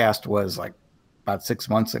 who the cast was like about 6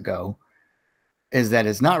 months ago, is that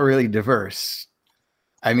it's not really diverse.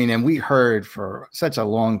 I mean, and we heard for such a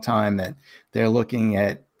long time that they're looking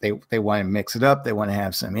at, they want to mix it up. They want to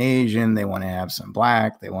have some Asian, they want to have some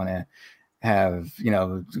Black, they want to have, you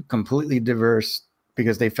know, completely diverse,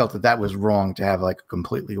 because they felt that was wrong to have like a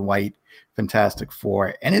completely white Fantastic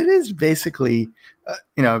Four. And it is basically,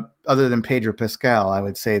 you know, other than Pedro Pascal, I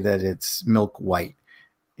would say that it's milk white,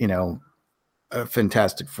 you know, a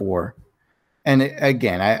Fantastic Four. And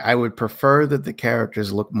again, I would prefer that the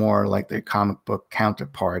characters look more like their comic book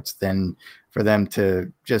counterparts than for them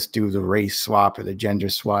to just do the race swap or the gender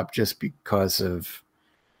swap just because of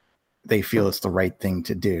they feel it's the right thing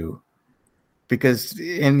to do. Because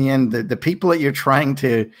in the end, the people that you're trying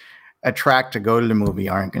to attract to go to the movie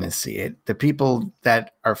aren't going to see it. The people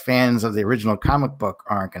that are fans of the original comic book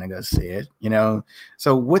aren't going to go see it, you know?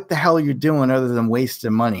 So what the hell are you doing other than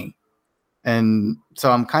wasting money? And so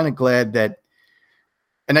I'm kind of glad that,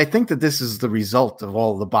 and I think that this is the result of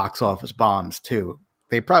all the box office bombs too.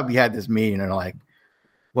 They probably had this meeting and are like,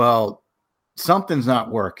 well, something's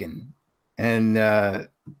not working. And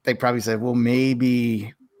they probably said, well,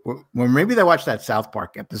 maybe they watched that South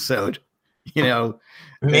Park episode, you know,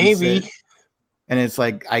 maybe. And it's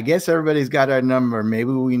like, I guess everybody's got our number.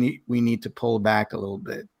 Maybe we need to pull back a little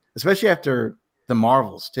bit, especially after the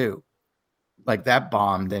Marvels too. Like that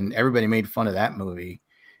bombed and everybody made fun of that movie.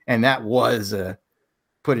 And that was a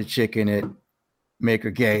put a chick in it, make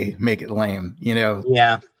her gay, make it lame, you know?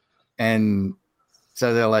 Yeah. And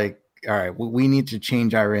so they're like, all right, we need to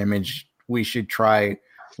change our image. We should try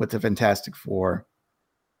with the Fantastic Four.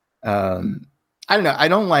 I don't know. I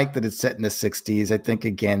don't like that it's set in the 60s. I think,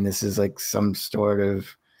 again, this is like some sort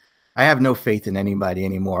of, I have no faith in anybody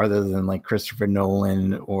anymore other than like Christopher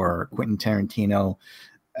Nolan or Quentin Tarantino.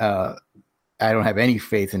 I don't have any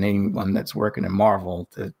faith in anyone that's working in Marvel.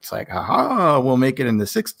 It's like, aha, we'll make it in the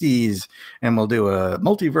 60s and we'll do a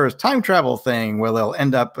multiverse time travel thing where they'll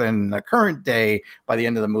end up in the current day by the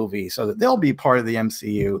end of the movie so that they'll be part of the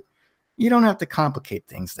MCU. you don't have to complicate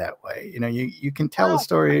things that way. You know, you can tell the Well,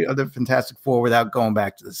 story of the Fantastic Four without going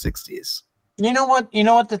back to the 60s. you know what? You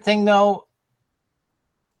know what the thing though?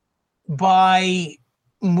 By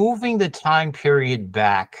moving the time period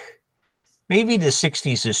back, maybe the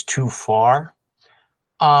 60s is too far.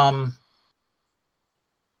 But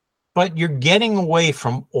you're getting away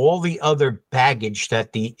from all the other baggage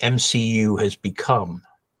that the MCU has become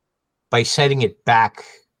by setting it back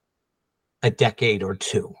a decade or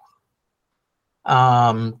two.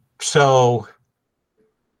 So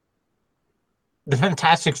the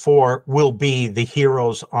Fantastic Four will be the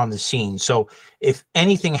heroes on the scene. So if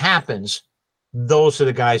anything happens, those are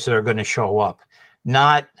the guys that are going to show up,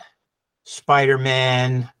 not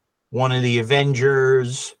Spider-Man, one of the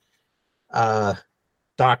Avengers,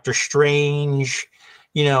 Doctor Strange,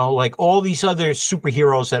 you know, like all these other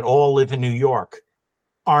superheroes that all live in New York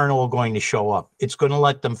aren't all going to show up. It's going to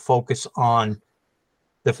let them focus on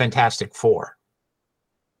the Fantastic Four.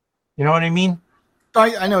 You know what I mean?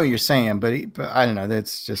 I know what you're saying, but I don't know.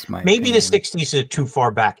 That's just my Maybe opinion. the 60s is too far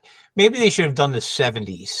back. Maybe they should have done the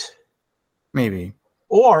 70s. Maybe.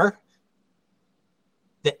 Or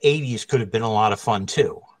the 80s could have been a lot of fun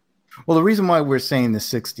too. Well, the reason why we're saying the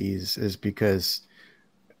 60s is because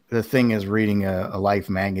the thing is reading a Life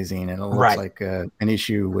magazine, and it looks like an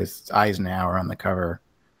issue with Eisenhower on the cover.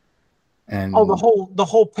 And the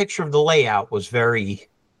whole picture of the layout was very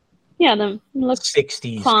the look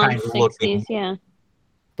 60s kind of 60s, looking. yeah.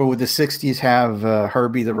 But would the 60s have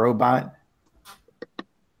Herbie the robot?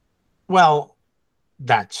 Well,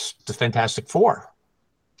 that's the Fantastic Four.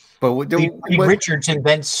 But Reed Richards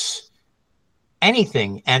invents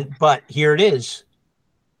anything, but here it is.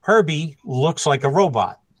 Herbie looks like a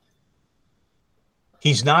robot.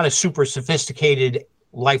 He's not a super sophisticated,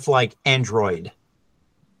 lifelike android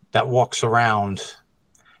that walks around.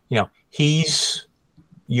 You know, he's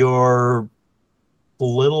your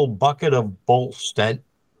little bucket of bolts that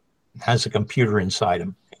has a computer inside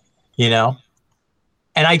him, you know?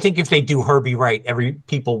 And I think if they do Herbie right,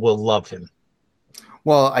 people will love him.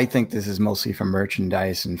 Well, I think this is mostly for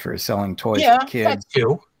merchandise and for selling toys for kids. That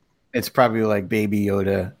too. It's probably like Baby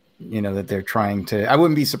Yoda, you know, that they're trying to. I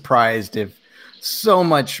wouldn't be surprised if so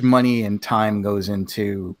much money and time goes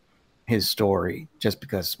into his story just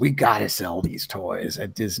because we got to sell these toys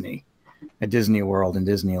at Disney World and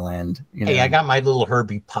Disneyland. You know? Hey, I got my little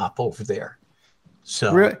Herbie Pop over there.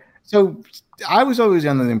 So I was always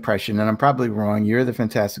under the impression, and I'm probably wrong, you're the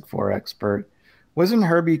Fantastic Four expert. Wasn't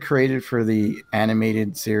Herbie created for the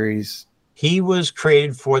animated series? He was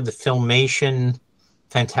created for the Filmation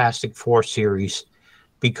Fantastic Four series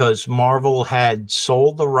because Marvel had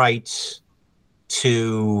sold the rights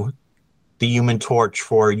to the Human Torch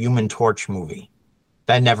for a Human Torch movie.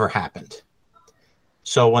 That never happened.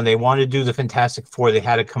 So when they wanted to do the Fantastic Four, they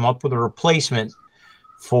had to come up with a replacement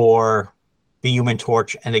for the Human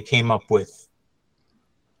Torch, and they came up with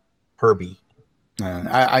Herbie.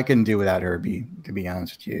 I couldn't do without Herbie, to be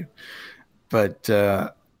honest with you. But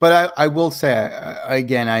I will say,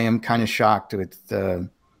 again, I am kind of shocked with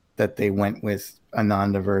that they went with a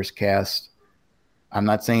non-diverse cast. I'm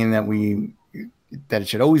not saying that it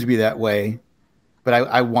should always be that way, but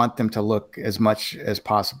I want them to look as much as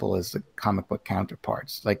possible as the comic book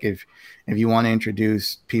counterparts. Like if you want to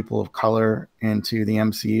introduce people of color into the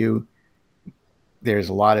MCU, there's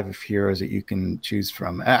a lot of heroes that you can choose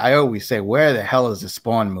from. I always say, where the hell is the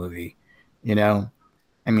Spawn movie? You know,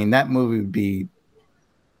 I mean, that movie would be,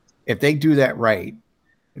 if they do that right,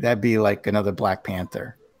 that'd be like another Black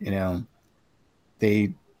Panther. You know,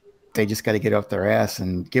 they just got to get off their ass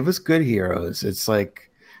and give us good heroes. It's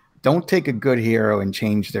like, don't take a good hero and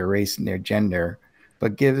change their race and their gender,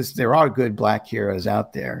 but there are good Black heroes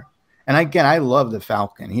out there. And again, I love the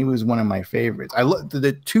Falcon. He was one of my favorites. I love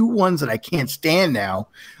the two ones that I can't stand now.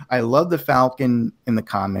 I love the Falcon in the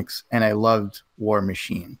comics, and I loved War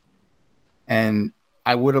Machine. And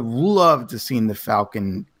I would have loved to seen the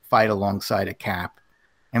Falcon fight alongside a Cap.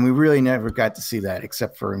 And we really never got to see that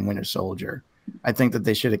except for in Winter Soldier. I think that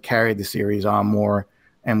they should have carried the series on more,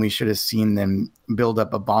 and we should have seen them build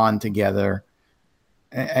up a bond together.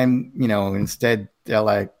 And you know, instead they're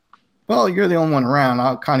like, well, you're the only one around.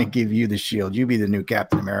 I'll kind of give you the shield. You be the new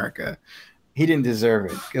Captain America. He didn't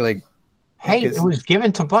deserve it. Like, hey, it was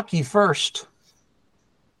given to Bucky first.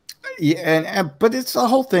 Yeah, but the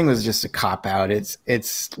whole thing was just a cop out.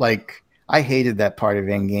 It's like, I hated that part of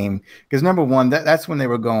Endgame because number one, that's when they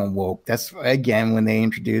were going woke. That's again when they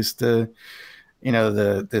introduced the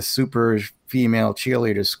super female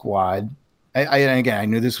cheerleader squad. I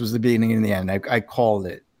knew this was the beginning and the end. I called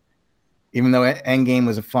it. Even though Endgame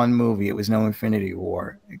was a fun movie, it was no Infinity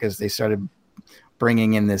War because they started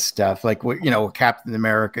bringing in this stuff, like what, you know, Captain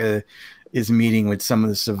America is meeting with some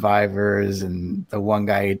of the survivors, and the one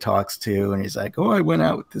guy he talks to, and he's like, "Oh, I went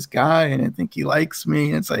out with this guy, and I think he likes me."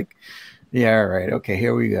 And it's like, yeah, all right, okay,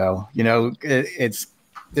 here we go. You know, this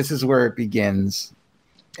is where it begins.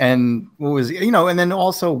 And what was, you know, and then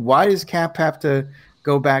also, why does Cap have to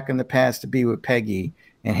go back in the past to be with Peggy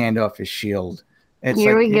and hand off his shield? It's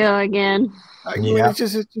Here like, we go again. it's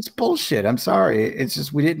just bullshit. I'm sorry. It's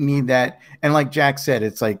just, we didn't need that. And like Jack said,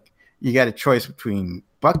 it's like you got a choice between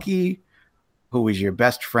Bucky, who was your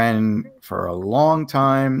best friend for a long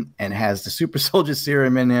time and has the super soldier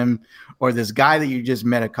serum in him, or this guy that you just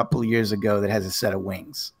met a couple of years ago that has a set of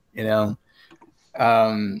wings, you know?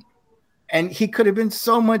 And he could have been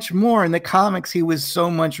so much more. In the comics, he was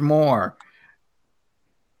so much more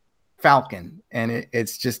Falcon. And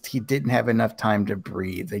it's just, he didn't have enough time to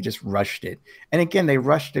breathe. They just rushed it. And again, they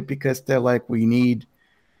rushed it because they're like,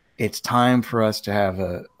 it's time for us to have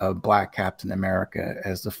a black Captain America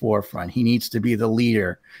as the forefront. He needs to be the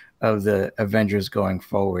leader of the Avengers going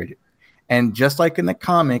forward. And just like in the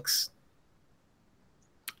comics,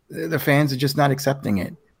 the fans are just not accepting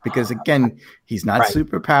it. Because again, he's not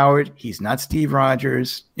super powered. He's not Steve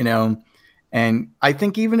Rogers, you know. And I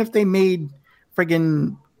think even if they made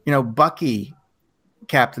friggin', you know, Bucky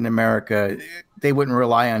Captain America, they wouldn't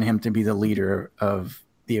rely on him to be the leader of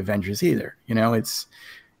the Avengers either. You know, it's,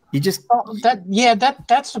 you just,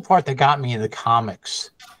 that's the part that got me in the comics.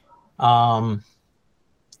 Like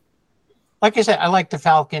I said, I like the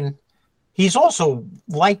Falcon. He's also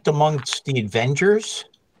liked amongst the Avengers,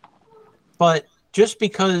 but just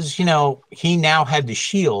because, you know, he now had the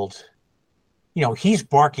shield, you know, he's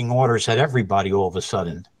barking orders at everybody all of a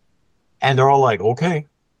sudden. And they're all like, okay.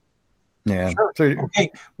 Yeah. Sure,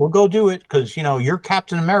 okay, we'll go do it because, you know, you're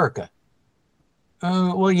Captain America.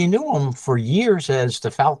 Well, you knew him for years as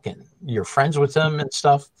the Falcon. You're friends with him and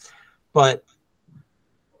stuff. But,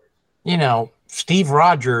 you know, Steve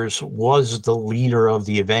Rogers was the leader of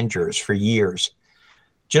the Avengers for years.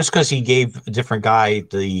 Just because he gave a different guy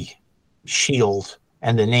the shield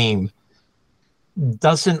and the name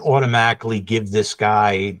doesn't automatically give this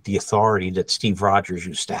guy the authority that Steve Rogers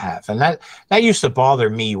used to have. And that used to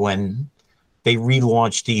bother me when they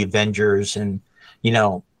relaunched the Avengers and, you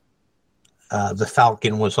know, the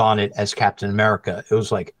Falcon was on it as Captain America. It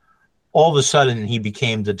was like all of a sudden he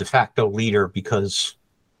became the de facto leader because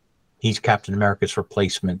he's Captain America's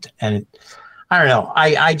replacement. And I don't know.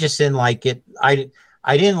 I just didn't like it. I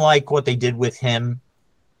didn't like what they did with him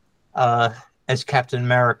as Captain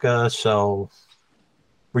America, so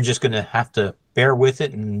we're just going to have to bear with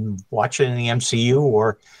it and watch it in the MCU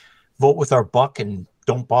or vote with our buck and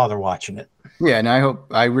don't bother watching it. Yeah, and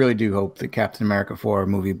I really do hope that Captain America 4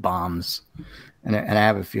 movie bombs, and I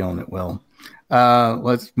have a feeling it will.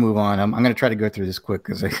 Let's move on. I'm going to try to go through this quick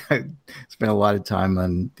because I spent a lot of time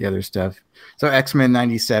on the other stuff. So X-Men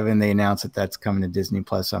 97, they announced that that's coming to Disney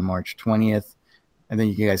Plus on March 20th. I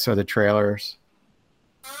think you guys saw the trailers.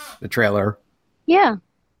 The trailer. Yeah,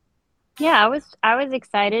 I was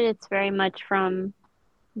excited. It's very much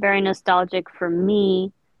very nostalgic for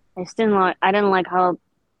me. I didn't like how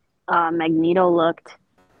Magneto looked.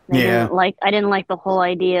 I didn't like the whole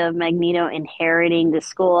idea of Magneto inheriting the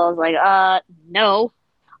school. I was like, no.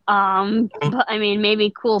 But I mean,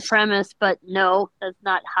 maybe cool premise, but no, that's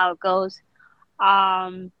not how it goes.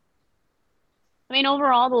 I mean,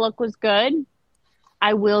 overall, the look was good.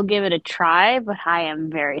 I will give it a try, but I am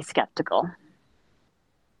very skeptical.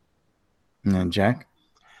 And then Jack?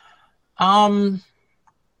 I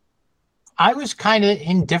was kind of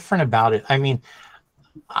indifferent about it. I mean,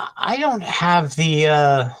 I don't have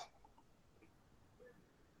the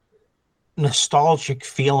nostalgic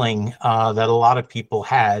feeling that a lot of people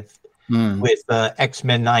had with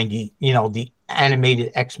X-Men 90, you know, the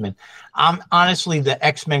animated X-Men. Honestly, the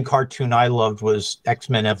X-Men cartoon I loved was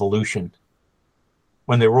X-Men Evolution,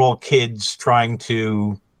 when they were all kids trying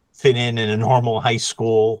to fit in a normal high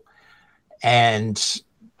school. And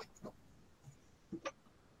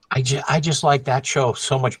I just like that show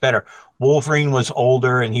so much better. Wolverine was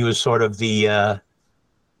older, and he was sort of the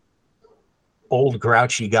old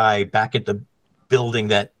grouchy guy back at the building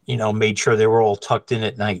that, you know, made sure they were all tucked in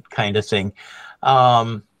at night kind of thing.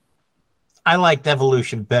 I liked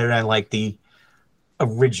Evolution better than I like the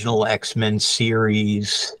original X-Men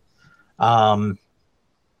series.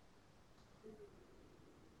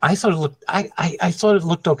 I thought it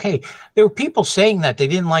looked okay. There were people saying that they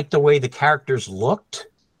didn't like the way the characters looked.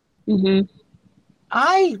 Mm-hmm.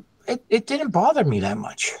 It didn't bother me that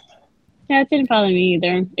much. Yeah, it didn't bother me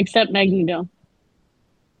either, except Magneto.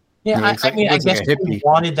 Yeah, I mean, I guess people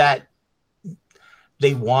wanted that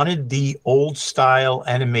they wanted the old style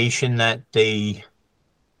animation that they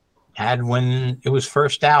had when it was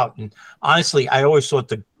first out. And honestly, I always thought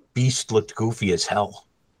the Beast looked goofy as hell.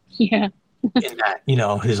 Yeah. In that,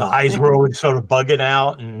 his eyes were always sort of bugging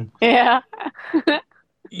out, and Yeah.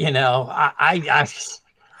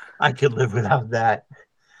 I could live without that.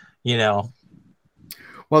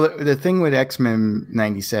 Well, the thing with X-Men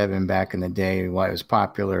 97 back in the day, why it was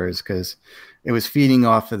popular, is because it was feeding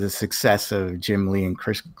off of the success of Jim Lee and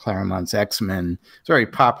Chris Claremont's X-Men. It's very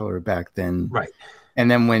popular back then. Right. And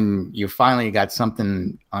then when you finally got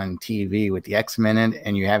something on TV with the X-Men in it,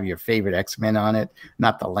 and you have your favorite X-Men on it,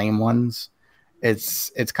 not the lame ones,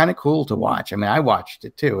 it's kind of cool to watch. I mean, I watched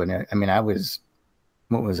it too. And I was,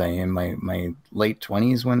 what was I, in my late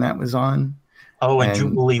 20s when that was on? Oh, and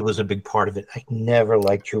Jubilee was a big part of it. I never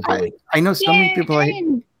liked Jubilee. I know so many people. I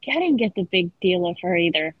didn't get the big deal of her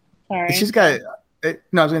either. Sorry. She's got,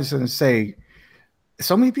 no, I was going to say,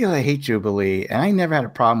 so many people hate Jubilee, and I never had a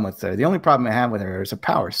problem with her. The only problem I have with her is her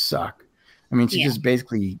powers suck. I mean, she just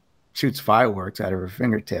basically shoots fireworks out of her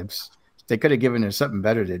fingertips. They could have given her something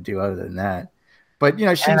better to do other than that. But,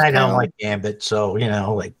 and I don't like Gambit, so,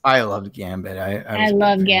 I loved Gambit. I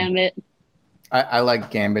love Gambit. I like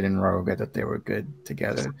Gambit and Rogue. I thought they were good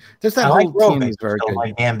together. Just that whole team is very good.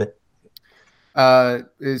 Like Gambit.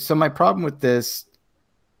 So my problem with this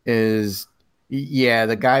is,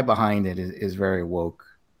 the guy behind it is very woke,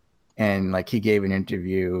 and like he gave an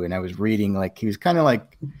interview, and I was reading, like he was kind of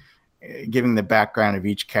like giving the background of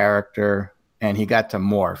each character, and he got to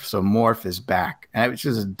Morph. So Morph is back, and it was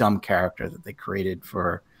just a dumb character that they created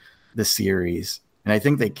for the series. And I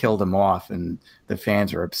think they killed him off, and the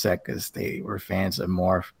fans were upset because they were fans of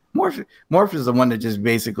Morph. Morph is the one that just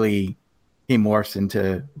basically he morphs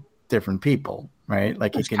into different people, right?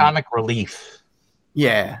 Like it's comic relief.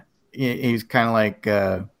 Yeah, he's kind of like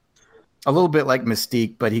a little bit like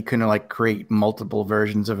Mystique, but he couldn't like create multiple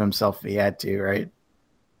versions of himself if he had to, right?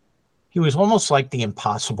 He was almost like the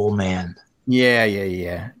Impossible Man.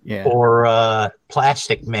 Yeah. Or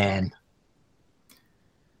Plastic Man.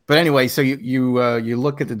 But anyway, so you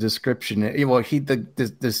look at the description. Well,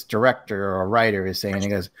 this director or writer is saying, he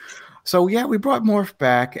goes, so yeah, we brought Morph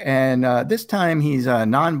back, and this time he's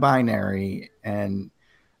non-binary. And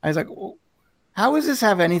I was like, well, how does this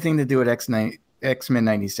have anything to do with X-Men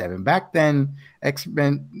 97? Back then,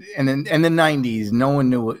 X-Men and in the 90s, no one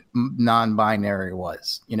knew what non-binary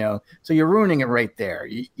was. So you're ruining it right there.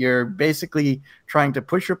 You're basically trying to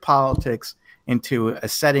push your politics into a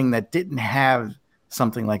setting that didn't have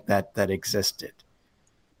something like that existed.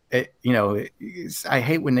 I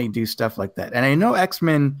hate when they do stuff like that. And I know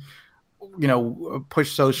X-Men,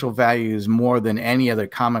 push social values more than any other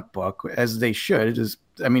comic book, as they should.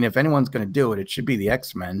 If anyone's going to do it, it should be the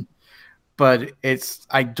X-Men. But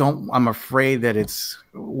I'm afraid that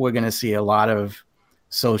we're going to see a lot of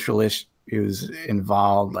social issues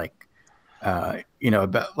involved, like,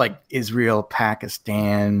 about like Israel,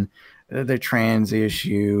 Pakistan, the trans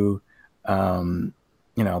issue,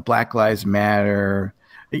 Black Lives Matter.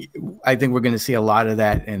 I think we're going to see a lot of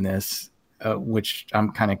that in this, which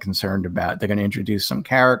I'm kind of concerned about. They're going to introduce some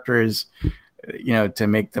characters, to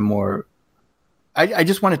make them more. I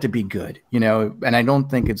just want it to be good, and I don't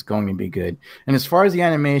think it's going to be good. And as far as the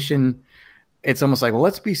animation, it's almost like, well,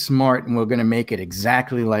 let's be smart and we're going to make it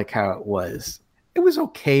exactly like how it was. It was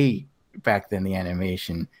okay back then, the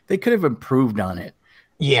animation. They could have improved on it.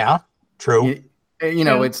 Yeah, true.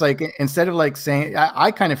 It's like, instead of like saying,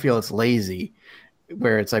 I kind of feel it's lazy,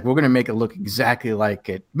 where it's like, we're going to make it look exactly like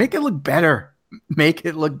it. Make it look better. Make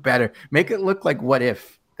it look better. Make it look like What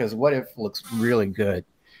If, because What If looks really good.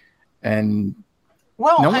 And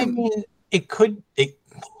it could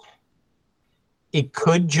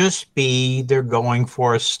just be they're going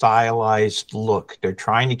for a stylized look. They're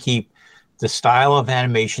trying to keep the style of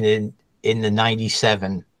animation in the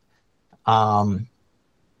 97,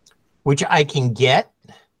 which I can get,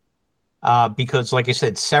 because, like I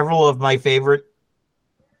said, several of my favorite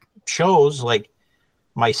shows, like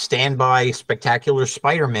my Standby Spectacular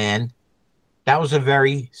Spider-Man, that was a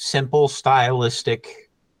very simple, stylistic.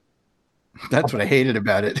 That's what I hated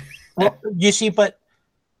about it. Well, you see, but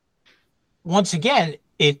once again,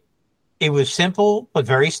 it was simple but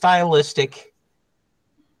very stylistic.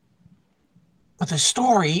 But the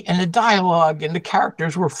story and the dialogue and the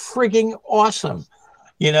characters were frigging awesome.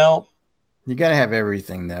 You got to have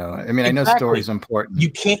everything, though. I mean, exactly. I know story's important. You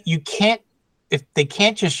can't, if they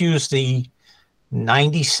can't just use the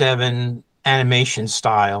 97 animation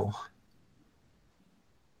style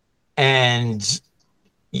and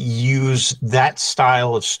use that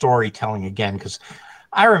style of storytelling again, because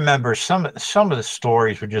I remember some of the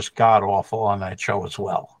stories were just god awful on that show as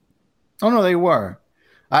well. Oh no, they were.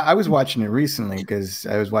 I was watching it recently because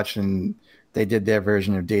I was watching. They did their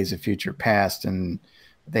version of Days of Future Past, and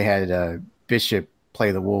they had Bishop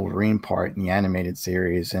play the Wolverine part in the animated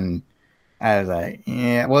series, and I was like,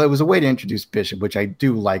 yeah. Well, it was a way to introduce Bishop, which I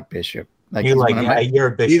do like Bishop. Like You like, yeah, you're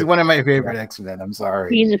a Bishop. He's one of my favorite X-Men. I'm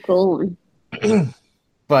sorry. He's a cool one.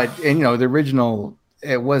 But and you know the original,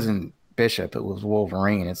 it wasn't Bishop, it was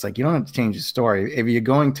Wolverine. It's like you don't have to change the story if you're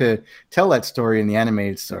going to tell that story in the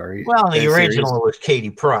animated story. Well, the original was Katie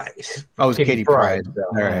Price. Oh, it was Katie Price. So,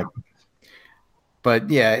 all right. But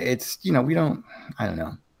yeah, it's we don't. I don't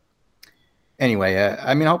know. Anyway,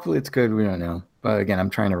 I mean, hopefully it's good. We don't know. But again, I'm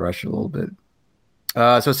trying to rush a little bit.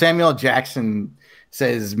 So Samuel Jackson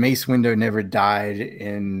says Mace Windu never died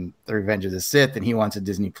in The Revenge of the Sith, and he wants a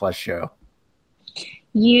Disney Plus show.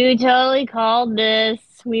 You totally called this.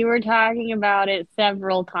 We were talking about it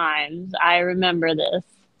several times. I remember this.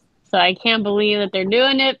 So I can't believe that they're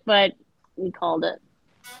doing it, but we called it.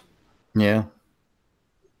 Yeah.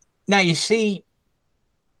 Now, you see,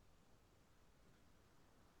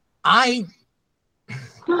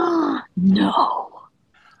 No.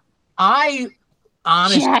 I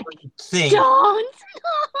honestly think don't.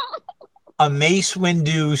 a Mace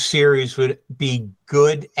Windu series would be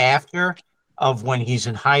good after of when he's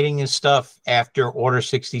in hiding and stuff after Order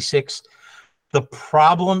 66. The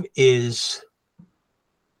problem is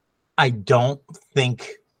I don't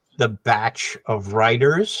think the batch of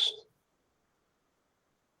writers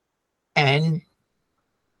and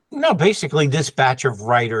basically this batch of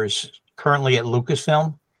writers currently at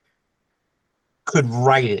Lucasfilm could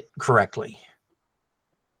write it correctly.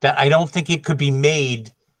 That I don't think it could be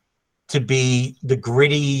made to be the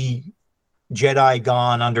gritty Jedi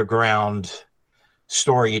gone underground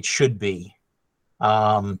story it should be.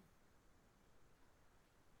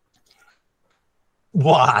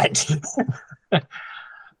 What?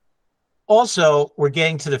 Also, we're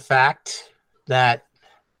getting to the fact that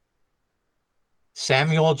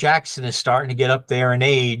Samuel Jackson is starting to get up there in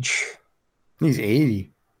age. He's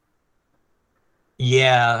 80.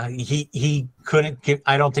 Yeah, he couldn't.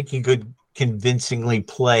 I don't think he could convincingly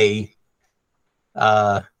play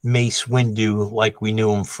Mace Windu like we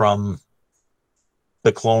knew him from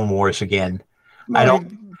the Clone Wars again. I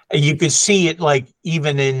don't. You could see it like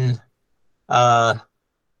even in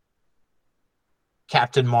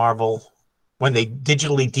Captain Marvel when they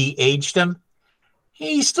digitally de-aged him.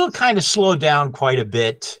 He still kind of slowed down quite a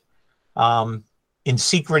bit. In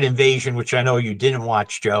Secret Invasion, which I know you didn't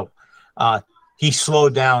watch, Joe, he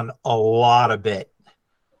slowed down a lot of bit.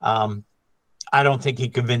 I don't think he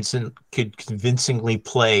could convincingly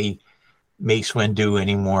play Mace Windu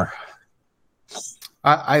anymore.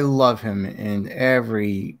 I love him in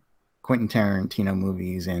every Quentin Tarantino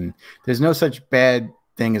movies, and there's no such bad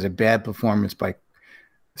thing as a bad performance by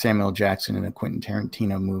Samuel Jackson in a Quentin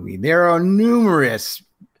Tarantino movie. There are numerous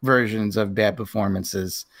versions of bad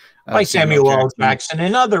performances by Samuel L. Jackson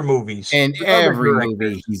in other movies. In every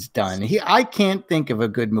movie he's done. I can't think of a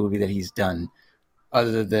good movie that he's done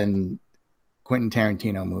other than Quentin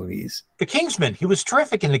Tarantino movies. The Kingsman. He was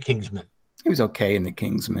terrific in The Kingsman. He was okay in The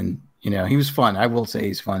Kingsman. He was fun. I will say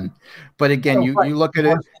he's fun. But again, you look at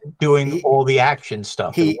it. Doing all the action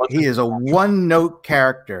stuff. He is a one-note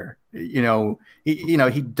character. He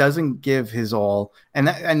doesn't give his all. And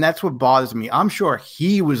that's what bothers me. I'm sure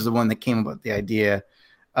he was the one that came up with the idea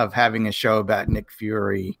of having a show about Nick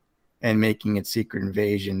Fury and making it Secret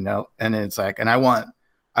Invasion. No, and it's like, and I want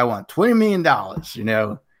 $20 million,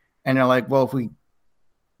 and they're like, well, if we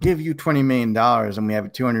give you $20 million and we have a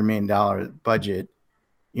 $200 million budget,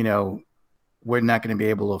 we're not going to be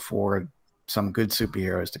able to afford some good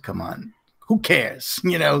superheroes to come on. Who cares?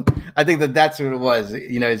 I think that's what it was.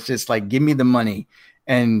 It's just like, give me the money.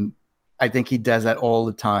 And I think he does that all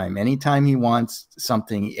the time. Anytime he wants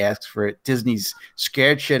something, he asks for it. Disney's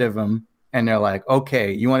scared shit of him. And they're like,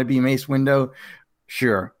 okay, you want to be Mace Windu?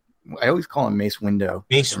 Sure. I always call him Mace Windu.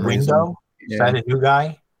 Mace Windu? Is that a new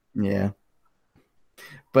guy? Yeah.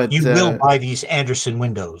 But you will buy these Anderson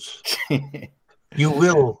windows. You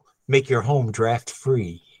will make your home draft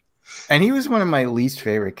free. And he was one of my least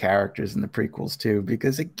favorite characters in the prequels too,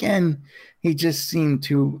 because again, he just seemed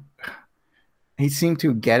too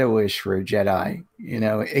ghetto-ish for a Jedi.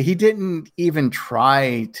 He didn't even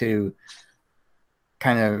try to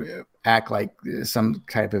kind of act like some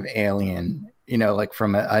type of alien, like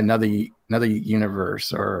from another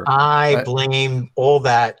universe. Or I blame all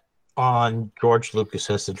that on George Lucas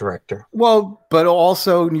as the director. Well, but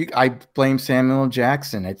also I blame Samuel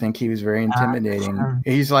Jackson. I think he was very intimidating.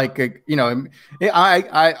 He's like,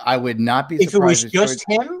 I would not be If it was surprised just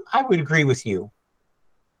him, I would agree with you.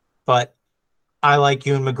 But I like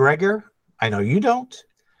Ewan McGregor. I know you don't.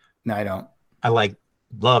 No, I don't.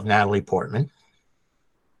 Love Natalie Portman.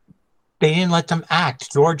 They didn't let them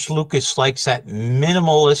act. George Lucas likes that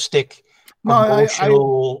minimalistic,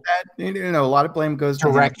 emotional a lot of blame goes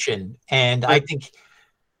direction. to him. And I think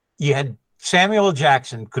you had Samuel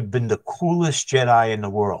Jackson could have been the coolest Jedi in the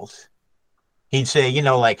world. He'd say,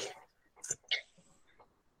 like,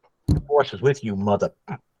 the Force is with you, mother.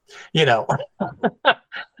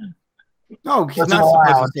 No, he's not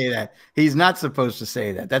supposed to say that. He's not supposed to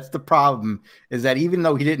say that. That's the problem, is that even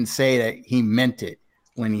though he didn't say that, he meant it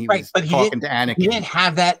when he was talking to Anakin. He didn't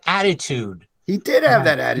have that attitude. He did have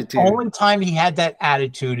that attitude. The only time he had that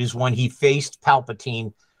attitude is when he faced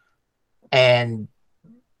Palpatine and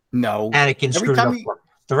Anakin screwed up.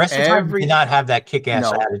 The rest of the time, he did not have that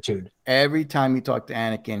kick-ass attitude. Every time he talked to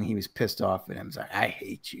Anakin, he was pissed off at him. He's like, I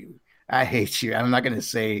hate you. I hate you. I'm not going to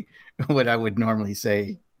say what I would normally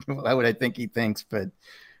say. What I think he thinks, but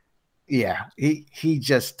yeah, he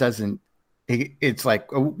just doesn't. It's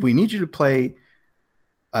like, we need you to play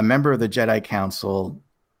a member of the Jedi Council.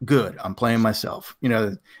 Good, I'm playing myself,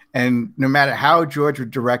 and no matter how George would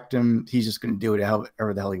direct him, he's just going to do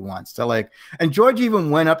whatever the hell he wants. So and George even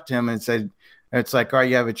went up to him and said, it's like, all right,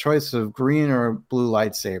 you have a choice of green or blue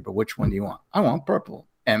lightsaber. Which one do you want? I want purple,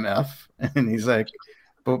 MF. And he's like,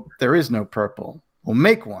 but there is no purple. We'll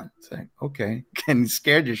make one. It's like, okay. And he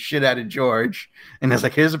scared the shit out of George. And it's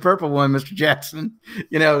like, here's a purple one, Mr. Jackson.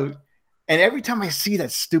 And every time I see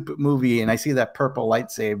that stupid movie and I see that purple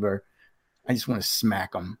lightsaber, I just want to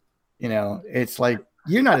smack him. It's like,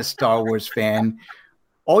 you're not a Star Wars fan.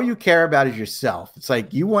 All you care about is yourself. It's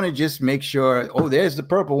like, you want to just make sure, there's the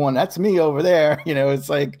purple one. That's me over there. It's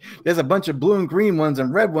like, there's a bunch of blue and green ones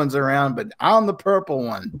and red ones around, but I'm the purple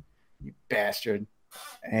one. You bastard.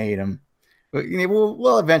 I hate him. But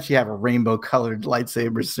we'll eventually have a rainbow-colored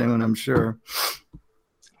lightsaber soon, I'm sure.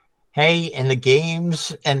 Hey, in the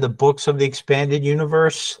games and the books of the expanded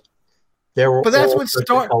universe, there were that's what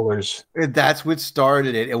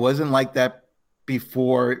started it. It wasn't like that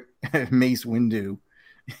before Mace Windu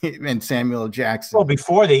and Samuel Jackson. Well,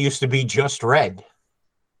 before they used to be just red.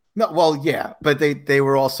 No, well, yeah, but they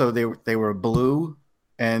were also they were blue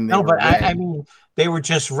and I mean they were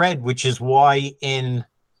just red, which is why in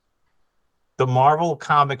the Marvel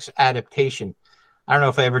Comics adaptation, I don't know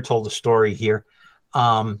if I ever told the story here.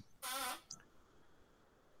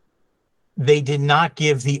 They did not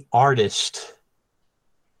give the artist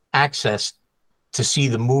access to see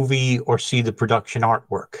the movie or see the production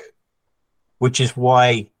artwork, which is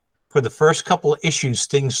why for the first couple of issues,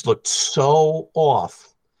 things looked so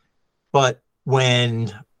off. But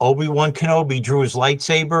when Obi-Wan Kenobi drew his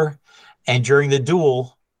lightsaber and during the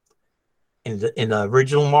duel in the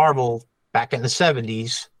original Marvel back in the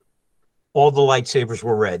 70s, all the lightsabers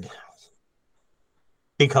were red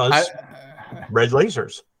because red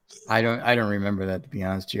lasers. I don't remember that, to be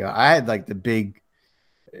honest with you. I had like the big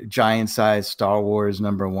giant size Star Wars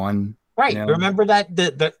 #1. Right. Remember that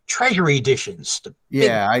the treasury editions.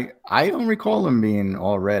 I don't recall them being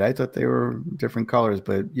all red. I thought they were different colors,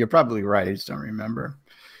 but you're probably right. I just don't remember.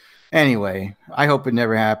 Anyway, I hope it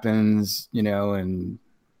never happens, and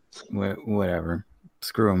whatever.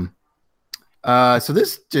 Screw them. So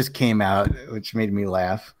this just came out, which made me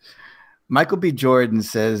laugh. Michael B. Jordan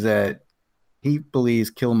says that he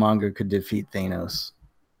believes Killmonger could defeat Thanos.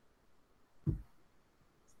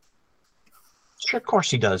 Sure, of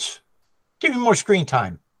course he does. Give him more screen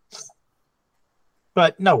time.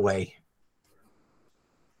 But no way.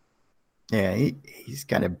 Yeah, he's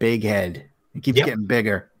got a big head. He keeps getting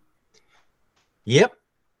bigger. Yep.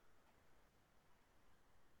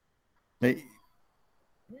 Are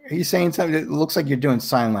you saying something? It looks like you're doing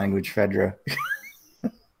sign language, Fedra.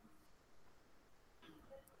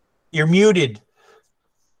 You're muted.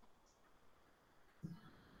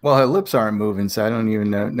 Well, her lips aren't moving, so I don't even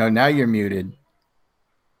know. No, now you're muted.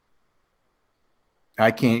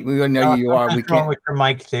 I can't. We don't know you are. We can't. With your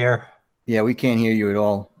mic there. Yeah, we can't hear you at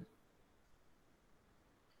all.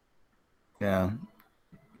 Yeah.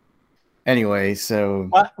 Anyway, so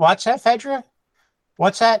what's that, Fedra?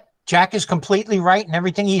 What's that? Jack is completely right in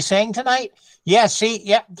everything he's saying tonight. Yeah. See.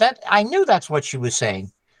 Yeah. That I knew that's what she was saying.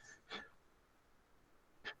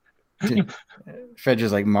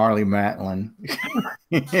 Fedra's like Marley Matlin.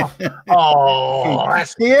 Oh,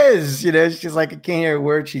 he is. She's like, I can't hear a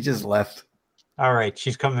word. She just left. All right,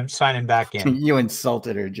 she's coming, signing back in. You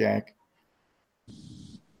insulted her, Jack.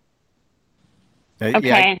 Okay.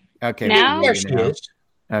 Yeah, okay. Now? There she is.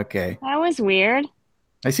 Okay. That was weird.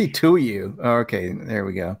 I see two of you. Oh, okay, there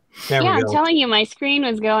we go. There Yeah, we I'm go. telling you, my screen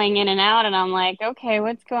was going in and out, and I'm like, okay,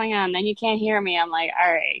 what's going on? Then you can't hear me. I'm like,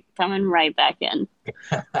 all right, coming right back in.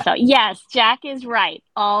 So yes, Jack is right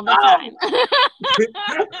all the time.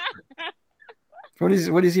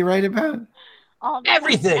 What is he right about? All the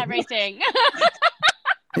Everything. time, everything.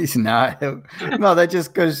 He's not. Well, that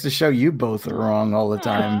just goes to show you both are wrong all the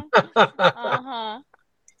time. Uh-huh.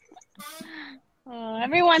 Oh,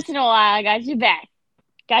 every once in a while, I got you back.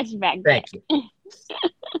 Got you back. Thank you.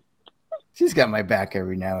 She's got my back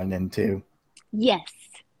every now and then too. Yes,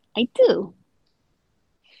 I do.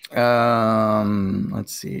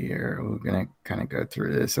 Let's see here. We're gonna kind of go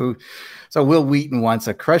through this. So Will Wheaton wants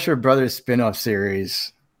a Crusher Brothers spin-off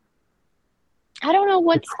series. I don't know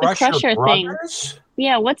what's the Crusher thing. Brothers?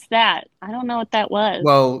 Yeah, what's that? I don't know what that was.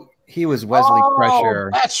 Well, he was Wesley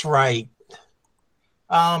Crusher. That's right.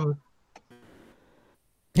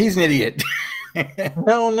 He's an idiot.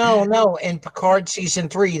 No. In Picard season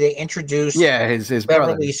 3, they introduced his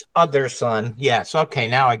brother. Beverly's other son. Yes. Okay,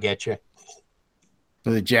 now I get you.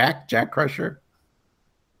 Was it Jack Crusher?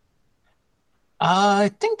 I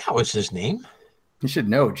think that was his name. You should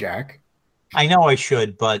know Jack. I know I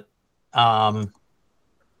should, but I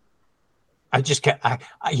just can't.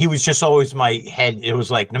 He was just always my head. It was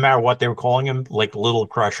like no matter what they were calling him, like Little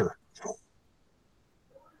Crusher,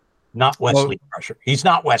 not Wesley Crusher. He's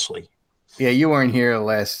not Wesley. Yeah, you weren't here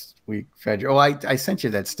last week, Frederick. Oh, I sent you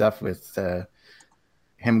that stuff with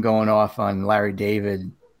him going off on Larry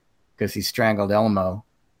David because he strangled Elmo.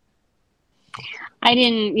 I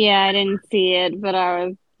didn't see it, but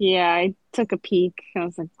I took a peek. I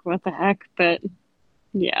was like, what the heck? But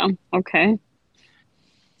yeah, okay.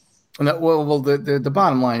 Well, the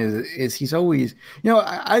bottom line is he's always,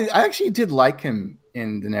 I actually did like him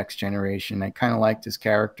in The Next Generation. I kind of liked his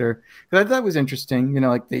character because I thought it was interesting.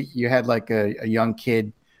 You had like a young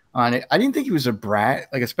kid on it. I didn't think he was a brat,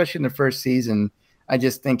 like especially in the first season. I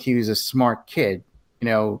just think he was a smart kid,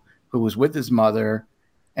 who was with his mother.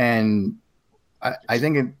 And I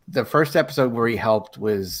think the first episode where he helped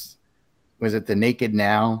was it The Naked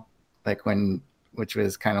Now, which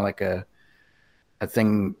was kind of like a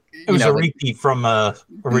thing. It was a repeat from a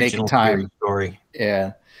original story.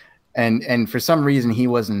 Yeah. And for some reason he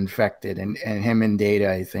wasn't infected, and him and Data,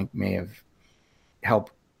 I think, may have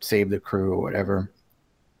helped save the crew or whatever.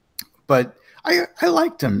 But I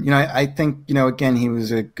liked him. I think, again, he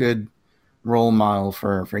was a good role model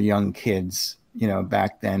for young kids,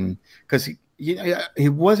 back then, because he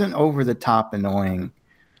wasn't over the top annoying,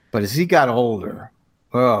 but as he got older,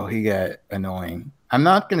 he got annoying. I'm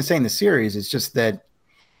not going to say in the series, it's just that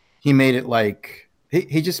he made it like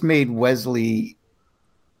he just made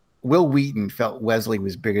Will Wheaton felt Wesley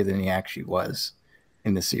was bigger than he actually was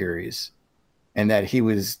in the series, and that he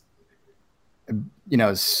was,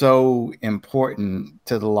 so important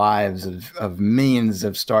to the lives of millions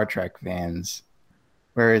of Star Trek fans,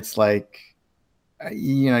 where it's like,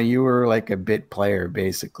 you were like a bit player,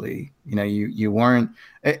 basically. You weren't,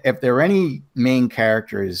 if there were any main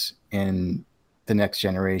characters in The Next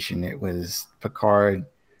Generation, it was Picard,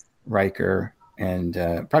 Riker, and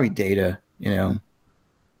probably Data,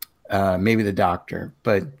 maybe the Doctor,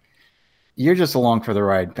 but you're just along for the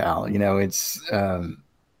ride, pal. It's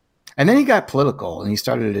and then he got political and he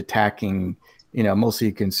started attacking,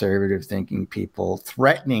 mostly conservative thinking people,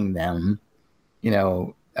 threatening them,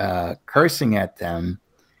 cursing at them.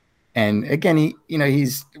 And again,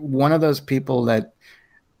 he's one of those people that,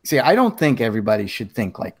 see, I don't think everybody should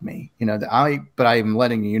think like me, but I'm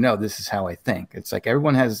letting you know this is how I think. It's like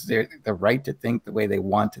everyone has the right to think the way they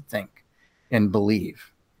want to think and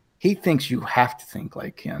believe. He thinks you have to think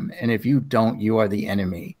like him, and if you don't, you are the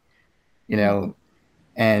enemy,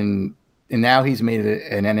 And now he's made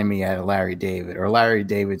an enemy out of Larry David, or Larry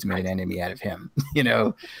David's made an enemy out of him,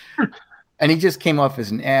 And he just came off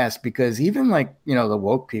as an ass because even the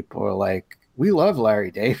woke people are like, we love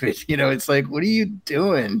Larry David. It's like, what are you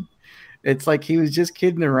doing? It's like he was just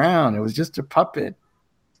kidding around. It was just a puppet.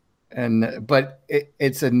 But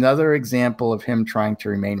it's another example of him trying to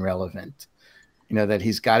remain relevant. That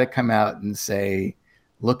he's got to come out and say,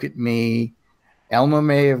 look at me. Elmo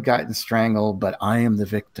may have gotten strangled, but I am the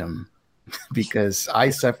victim because I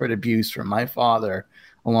suffered abuse from my father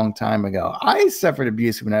a long time ago. I suffered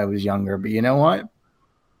abuse when I was younger, but you know what?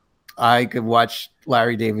 I could watch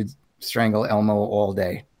Larry David strangle Elmo all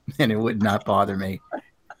day and it would not bother me.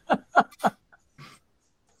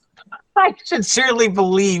 I sincerely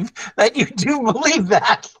believe that you do believe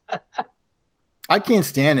that. I can't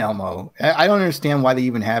stand Elmo. I don't understand why they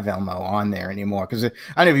even have Elmo on there anymore. Because I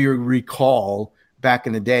don't know if you recall back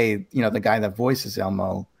in the day, you know, the guy that voices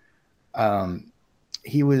Elmo,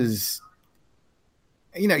 he was,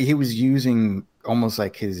 you know, he was using almost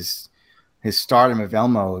like his stardom of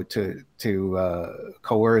Elmo to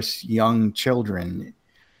coerce young children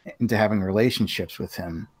into having relationships with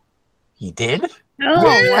him. He did? Oh,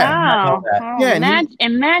 Yeah. wow. Oh, Yeah, and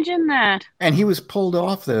imagine that. and he was pulled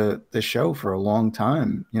off the show for a long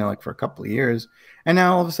time, you know, like for a couple of years. And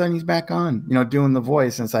now all of a sudden he's back on, you know, doing the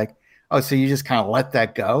voice. And it's like, oh, so you just kind of let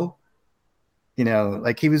that go? You know,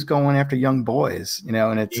 like he was going after young boys, you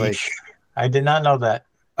know, and it's like, I did not know that.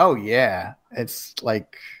 oh yeah. It's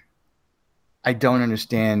like, I don't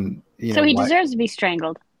understand, you know. So he deserves to be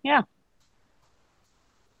strangled. Yeah.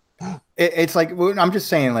 It's like, I'm just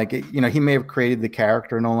saying, like, you know, he may have created the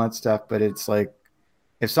character and all that stuff, but it's like,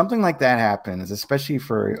 if something like that happens, especially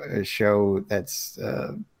for a show that's,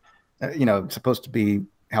 you know, supposed to be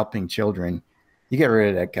helping children, you get rid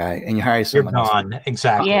of that guy and you hire someone else. You're gone.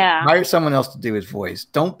 Exactly. Yeah. Hire someone else to do his voice.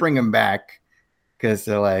 Don't bring him back because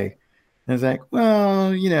they're like, it's like,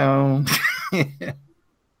 well, you know.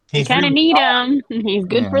 You kind of need him. He's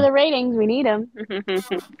good for the ratings. We need him.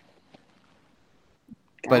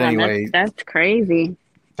 But God, anyway, that's crazy.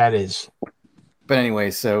 That is. But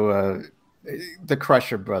anyway, so the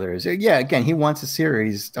Crusher brothers, yeah, again, he wants a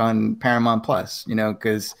series on Paramount Plus, you know,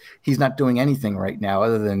 because he's not doing anything right now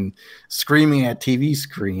other than screaming at TV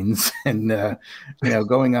screens and you know,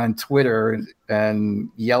 going on Twitter and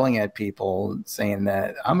yelling at people, saying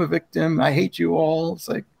that I'm a victim, I hate you all. It's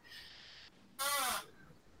like,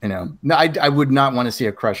 you know, no, I would not want to see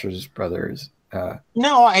a Crusher's brothers.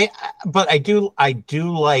 No, but I do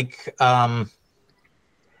like I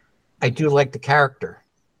do like the character.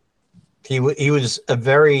 He was a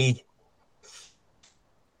very,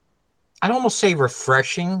 I'd almost say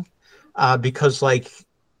refreshing, because like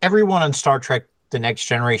everyone on Star Trek: The Next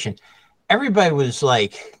Generation, everybody was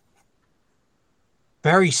like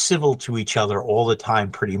very civil to each other all the time,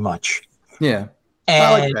 pretty much. Yeah, and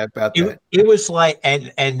I like that about that. It was like,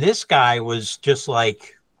 and this guy was just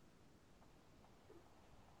like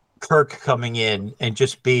Kirk coming in and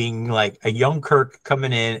just being like a young Kirk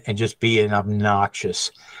coming in and just being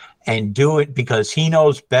obnoxious and do it because he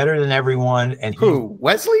knows better than everyone. And who,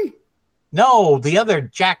 Wesley? No, the other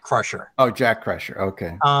Jack Crusher. Oh, Jack Crusher.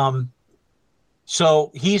 Okay.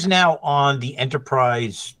 So he's now on the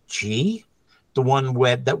Enterprise G, the one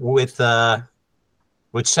with 7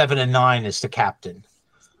 and 9 as the captain.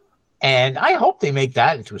 And I hope they make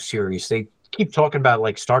that into a series. They keep talking about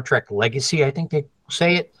like Star Trek Legacy, I think they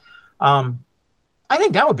say it. I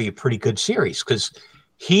think that would be a pretty good series because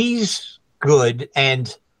he's good,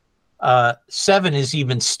 and 7 is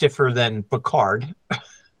even stiffer than Picard.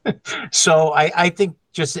 So I think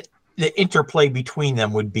just the interplay between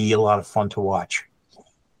them would be a lot of fun to watch.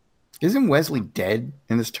 Isn't Wesley dead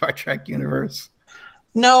in the Star Trek universe?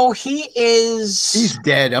 No, he is. He's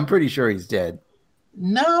dead. I'm pretty sure he's dead.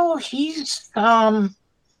 No, he's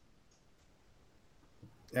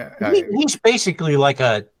he's basically like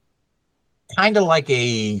a kind of like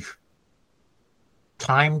a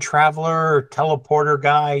time traveler, teleporter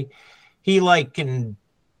guy. He like can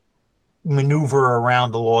maneuver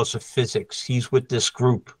around the laws of physics. He's with this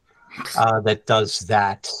group that does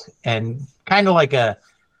that, and kind of like a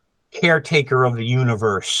caretaker of the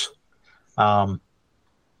universe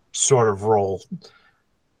sort of role.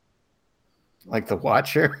 Like the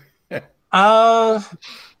Watcher?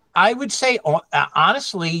 I would say,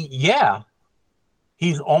 honestly, yeah.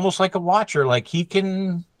 He's almost like a Watcher. Like he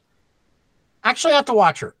can... Actually, not the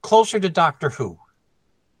Watcher. Closer to Doctor Who.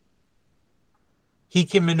 He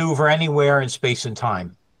can maneuver anywhere in space and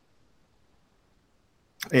time.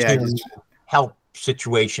 Yeah. To help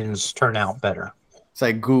situations turn out better. So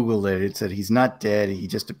I Googled it. It said he's not dead. He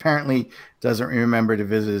just apparently doesn't remember to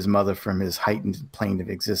visit his mother from his heightened plane of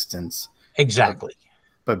existence. Exactly.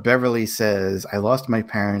 But Beverly says, I lost my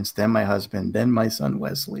parents, then my husband, then my son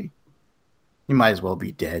Wesley. He might as well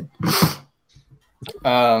be dead.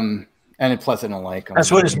 And plus I don't like him.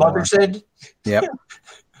 That's what his mother said? Yep.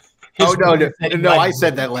 Oh, no, I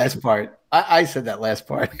said that last part. I said that last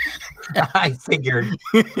part. I figured.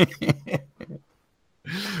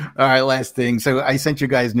 All right, last thing. So I sent you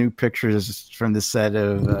guys new pictures from the set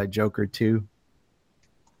of Joker 2.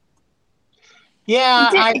 Yeah,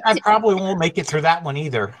 I probably won't make it through that one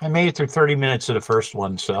either. I made it through 30 minutes of the first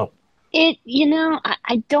one, so. I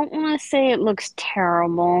don't want to say it looks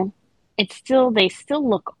terrible. They still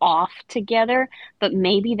look off together, but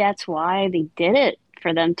maybe that's why they did it,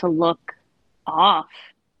 for them to look off.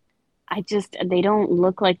 They don't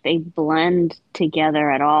look like they blend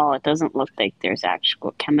together at all. It doesn't look like there's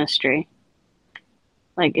actual chemistry.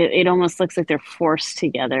 Like it almost looks like they're forced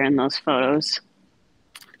together in those photos.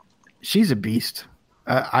 She's a beast.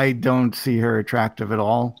 I don't see her attractive at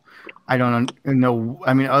all. I don't know.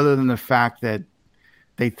 I mean, other than the fact that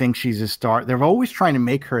they think she's a star, they're always trying to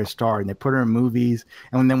make her a star, and they put her in movies.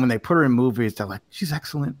 And then when they put her in movies, they're like, "She's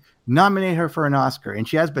excellent. Nominate her for an Oscar," and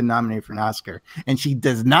she has been nominated for an Oscar, and she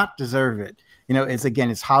does not deserve it. You know,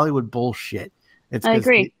 it's Hollywood bullshit. I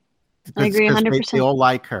agree. I agree 100%. They all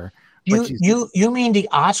like her. You mean the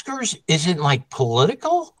Oscars isn't like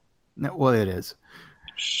political? No, well, it is.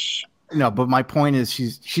 No, but my point is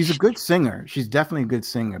she's a good singer. She's definitely a good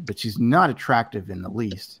singer, but she's not attractive in the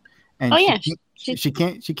least. And she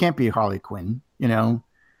can't be Harley Quinn, you know.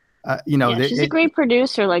 She's a great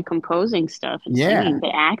producer, like composing stuff and singing,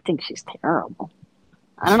 but acting, she's terrible.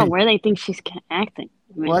 I don't know where they think she's acting.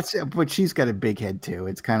 I mean, well, but she's got a big head too.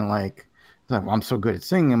 It's kind of like, well, I'm so good at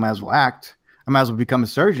singing, I might as well act. I might as well become a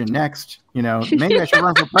surgeon next. You know, maybe I should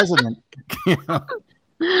run for president. You know?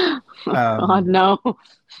 God, no,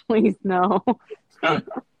 please no.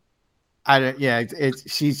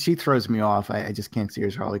 She throws me off. I just can't see her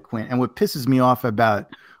as Harley Quinn. And what pisses me off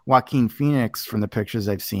about Joaquin Phoenix from the pictures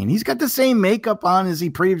I've seen, he's got the same makeup on as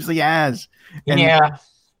he previously has.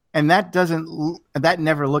 And that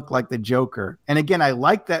never looked like the Joker. And again, I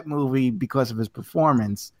like that movie because of his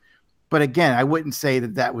performance. But again, I wouldn't say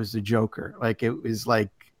that was the Joker. Like, it was like,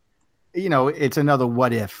 you know, it's another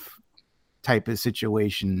what if type of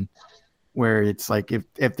situation where it's like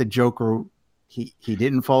if the Joker, he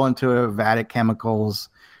didn't fall into a vat of chemicals.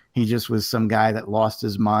 He just was some guy that lost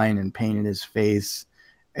his mind and painted his face.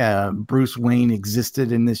 Bruce Wayne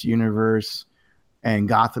existed in this universe and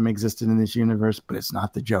Gotham existed in this universe, but it's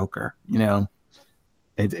not the Joker, you know.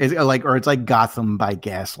 It's like Gotham by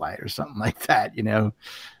Gaslight or something like that, you know.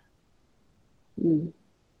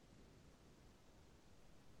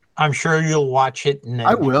 I'm sure you'll watch it. And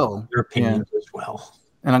I will. Your opinions as well.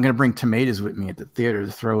 And I'm going to bring tomatoes with me at the theater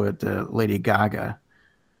to throw at Lady Gaga.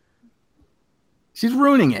 She's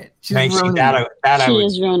ruining it. She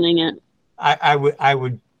is ruining it. I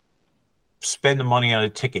would spend the money on a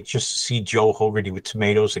ticket just to see Joe Hogarty with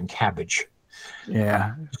tomatoes and cabbage.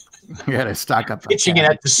 Yeah. You got to stock up. Pitching it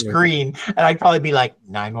at the screen. And I'd probably be like,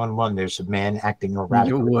 911, there's a man acting erratic.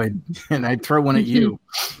 You would. And I'd throw one at you.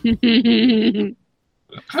 But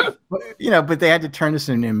they had to turn this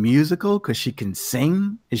into a musical because she can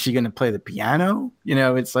sing. Is she going to play the piano? You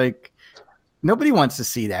know, it's like nobody wants to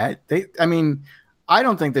see that. I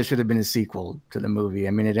don't think there should have been a sequel to the movie.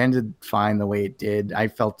 I mean, it ended fine the way it did. I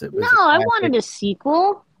felt it was. No, I wanted a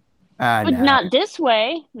sequel, but no. not this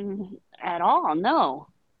way at all.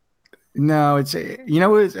 No, it's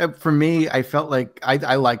for me. I felt like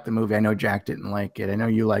I liked the movie. I know Jack didn't like it. I know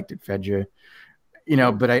you liked it, Fedra. You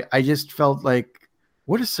know, but I just felt like,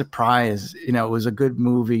 what a surprise. You know, it was a good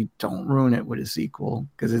movie. Don't ruin it with a sequel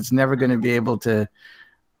because it's never going to be able to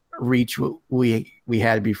reach what we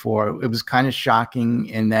had before. It was kind of shocking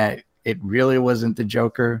in that it really wasn't the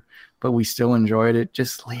Joker, but we still enjoyed it.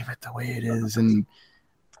 Just leave it the way it is. And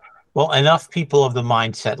well, enough people of the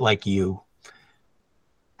mindset like you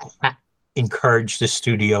encourage the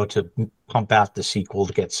studio to pump out the sequel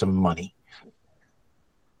to get some money.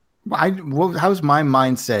 How's my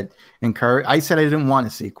mindset encouraged? I said I didn't want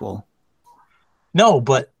a sequel. No,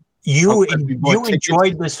 but you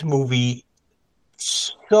enjoyed this movie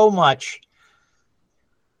so much.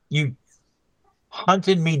 You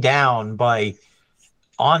hunted me down by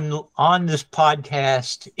on this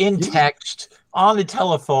podcast, in text, on the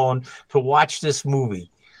telephone to watch this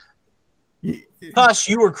movie. Thus,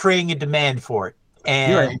 you were creating a demand for it.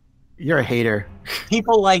 And you're a hater.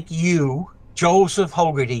 People like you, Joseph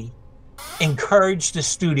Hogarty, encouraged the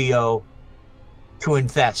studio to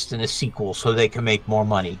invest in a sequel so they can make more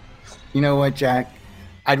money. You know what, Jack?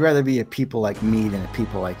 I'd rather be a people like me than a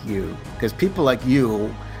people like you. Because people like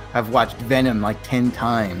you have watched Venom like 10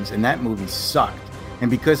 times, and that movie sucked. And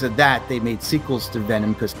because of that, they made sequels to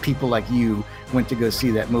Venom because people like you went to go see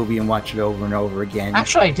that movie and watch it over and over again.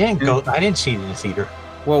 Actually, I didn't see it in the theater.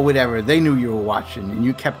 Well, whatever. They knew you were watching, and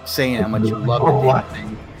you kept saying how much you loved the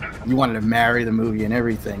thing. You wanted to marry the movie and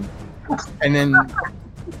everything. And then,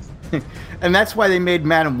 and that's why they made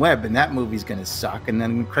Madam Web, and that movie's gonna suck. And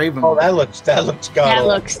then Craven. Oh, that looks That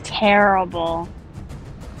looks terrible.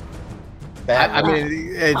 I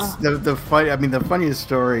mean, it's the funny. I mean, the funniest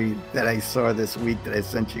story that I saw this week that I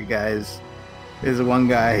sent you guys is one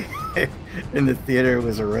guy in the theater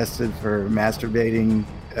was arrested for masturbating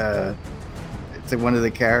to one of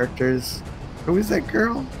the characters. Who is that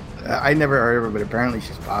girl? I never heard of her, but apparently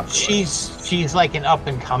she's popular. She's like an up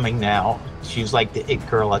and coming now. She's like the it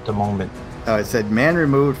girl at the moment. It said, man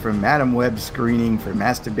removed from Madam Web screening for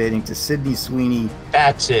masturbating to Sydney Sweeney.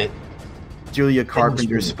 That's it. Julia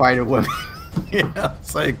Carpenter's Spider-Woman.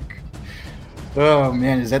 It's like, oh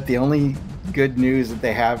man, is that the only good news that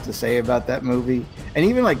they have to say about that movie? And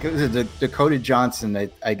even like Dakota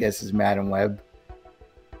Johnson, I guess, is Madam Web.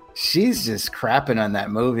 She's just crapping on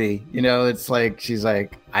that movie. It's like, she's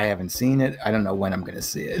like, I haven't seen it. I don't know when I'm going to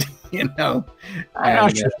see it. I know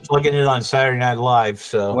she was plugging it on Saturday Night Live.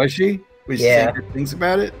 So was she? Was she saying good things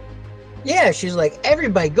about it? Yeah, she's like,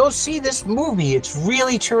 everybody go see this movie. It's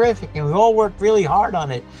really terrific. And we all worked really hard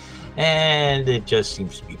on it. And it just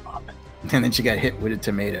seems to be bombing. And then she got hit with a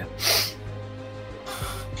tomato.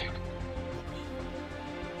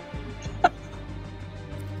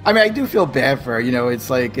 I mean, I do feel bad for her. It's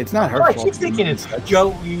like, it's not her fault. I keep thinking it's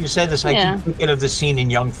Joe. You said this. I keep thinking of the scene in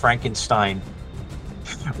Young Frankenstein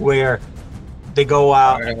where they go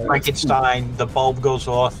out, Frankenstein, the bulb goes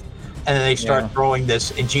off, and then they start throwing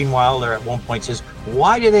this. And Gene Wilder at one point says,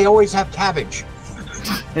 "Why do they always have cabbage?"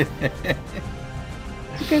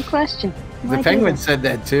 Good question. The Penguin said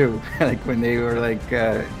that too. Like when they were like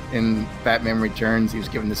in Batman Returns, he was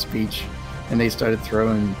giving the speech, and they started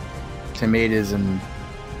throwing tomatoes and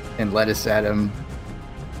lettuce at him.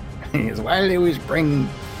 He goes, why do they always bring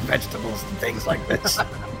vegetables and things like this? All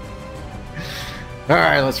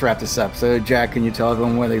right, let's wrap this up. So, Jack, can you tell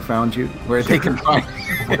everyone where they found you? Where they can find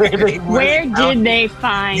you? Where did they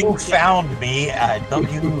find you? You found me at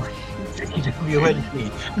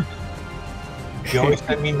WDWNT. You always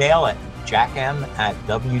send me mail at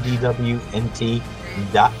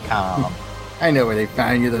jackham@WDWNT.com. I know where they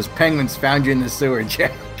found you. Those penguins found you in the sewer,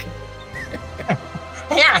 Jack.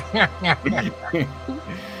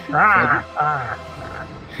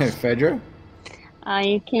 Fedra?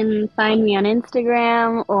 You can find me on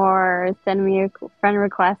Instagram or send me a friend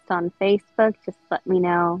request on Facebook. Just let me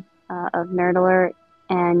know of Nerd Alert.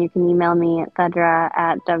 And you can email me at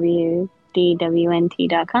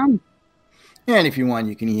fedra@WDWNT.com. And if you want,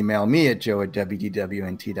 you can email me at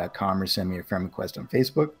joe@WDWNT.com or send me a friend request on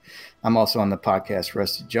Facebook. I'm also on the podcast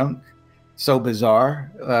Rusted Junk. So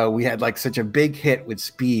bizarre. We had like such a big hit with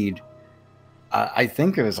Speed. I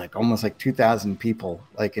think it was like almost like 2,000 people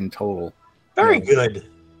like in total. Very good.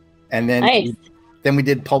 And then we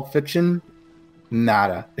did Pulp Fiction.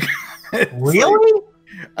 Nada. Really? Like,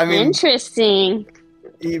 I mean, interesting.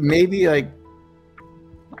 Maybe like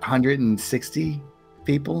 160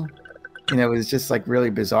 people. It was just like really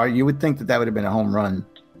bizarre. You would think that would have been a home run.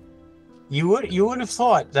 You would have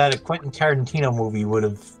thought that a Quentin Tarantino movie would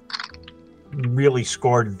have really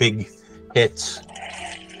scored big hits.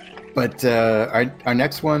 But our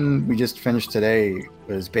next one we just finished today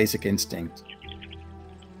was Basic Instinct.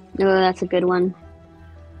 Oh, that's a good one.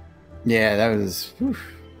 Yeah, that was. Whew.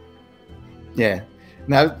 Yeah,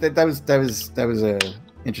 no, that was a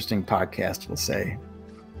interesting podcast. We'll say,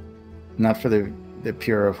 not for the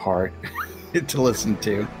pure of heart to listen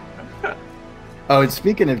to. Oh, and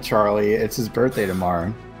speaking of Charlie, it's his birthday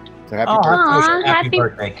tomorrow. So happy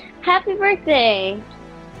birthday. Happy birthday.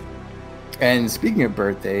 And speaking of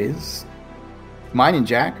birthdays, mine and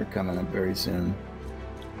Jack are coming up very soon.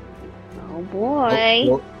 Oh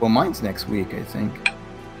boy. Well, mine's next week, I think.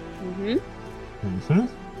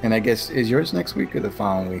 And I guess, is yours next week or the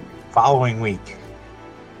following week? Following week.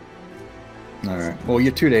 All right. Well,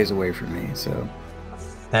 you're 2 days away from me, so.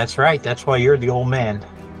 That's right. That's why you're the old man.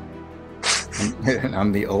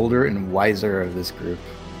 I'm the older and wiser of this group.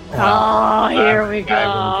 Oh, here we go.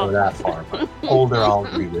 I wouldn't go that far, but older, I'll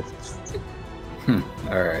agree with.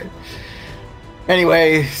 All right.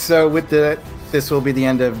 Anyway, so with this will be the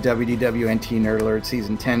end of WDWNT Nerd Alert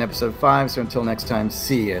Season 10, Episode 5. So until next time,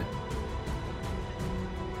 see ya.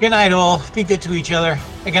 Good night, all. Be good to each other.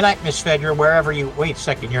 And good night, Miss Fedra, wherever you... Wait a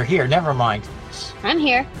second, you're here. Never mind. I'm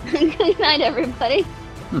here. Good night, everybody.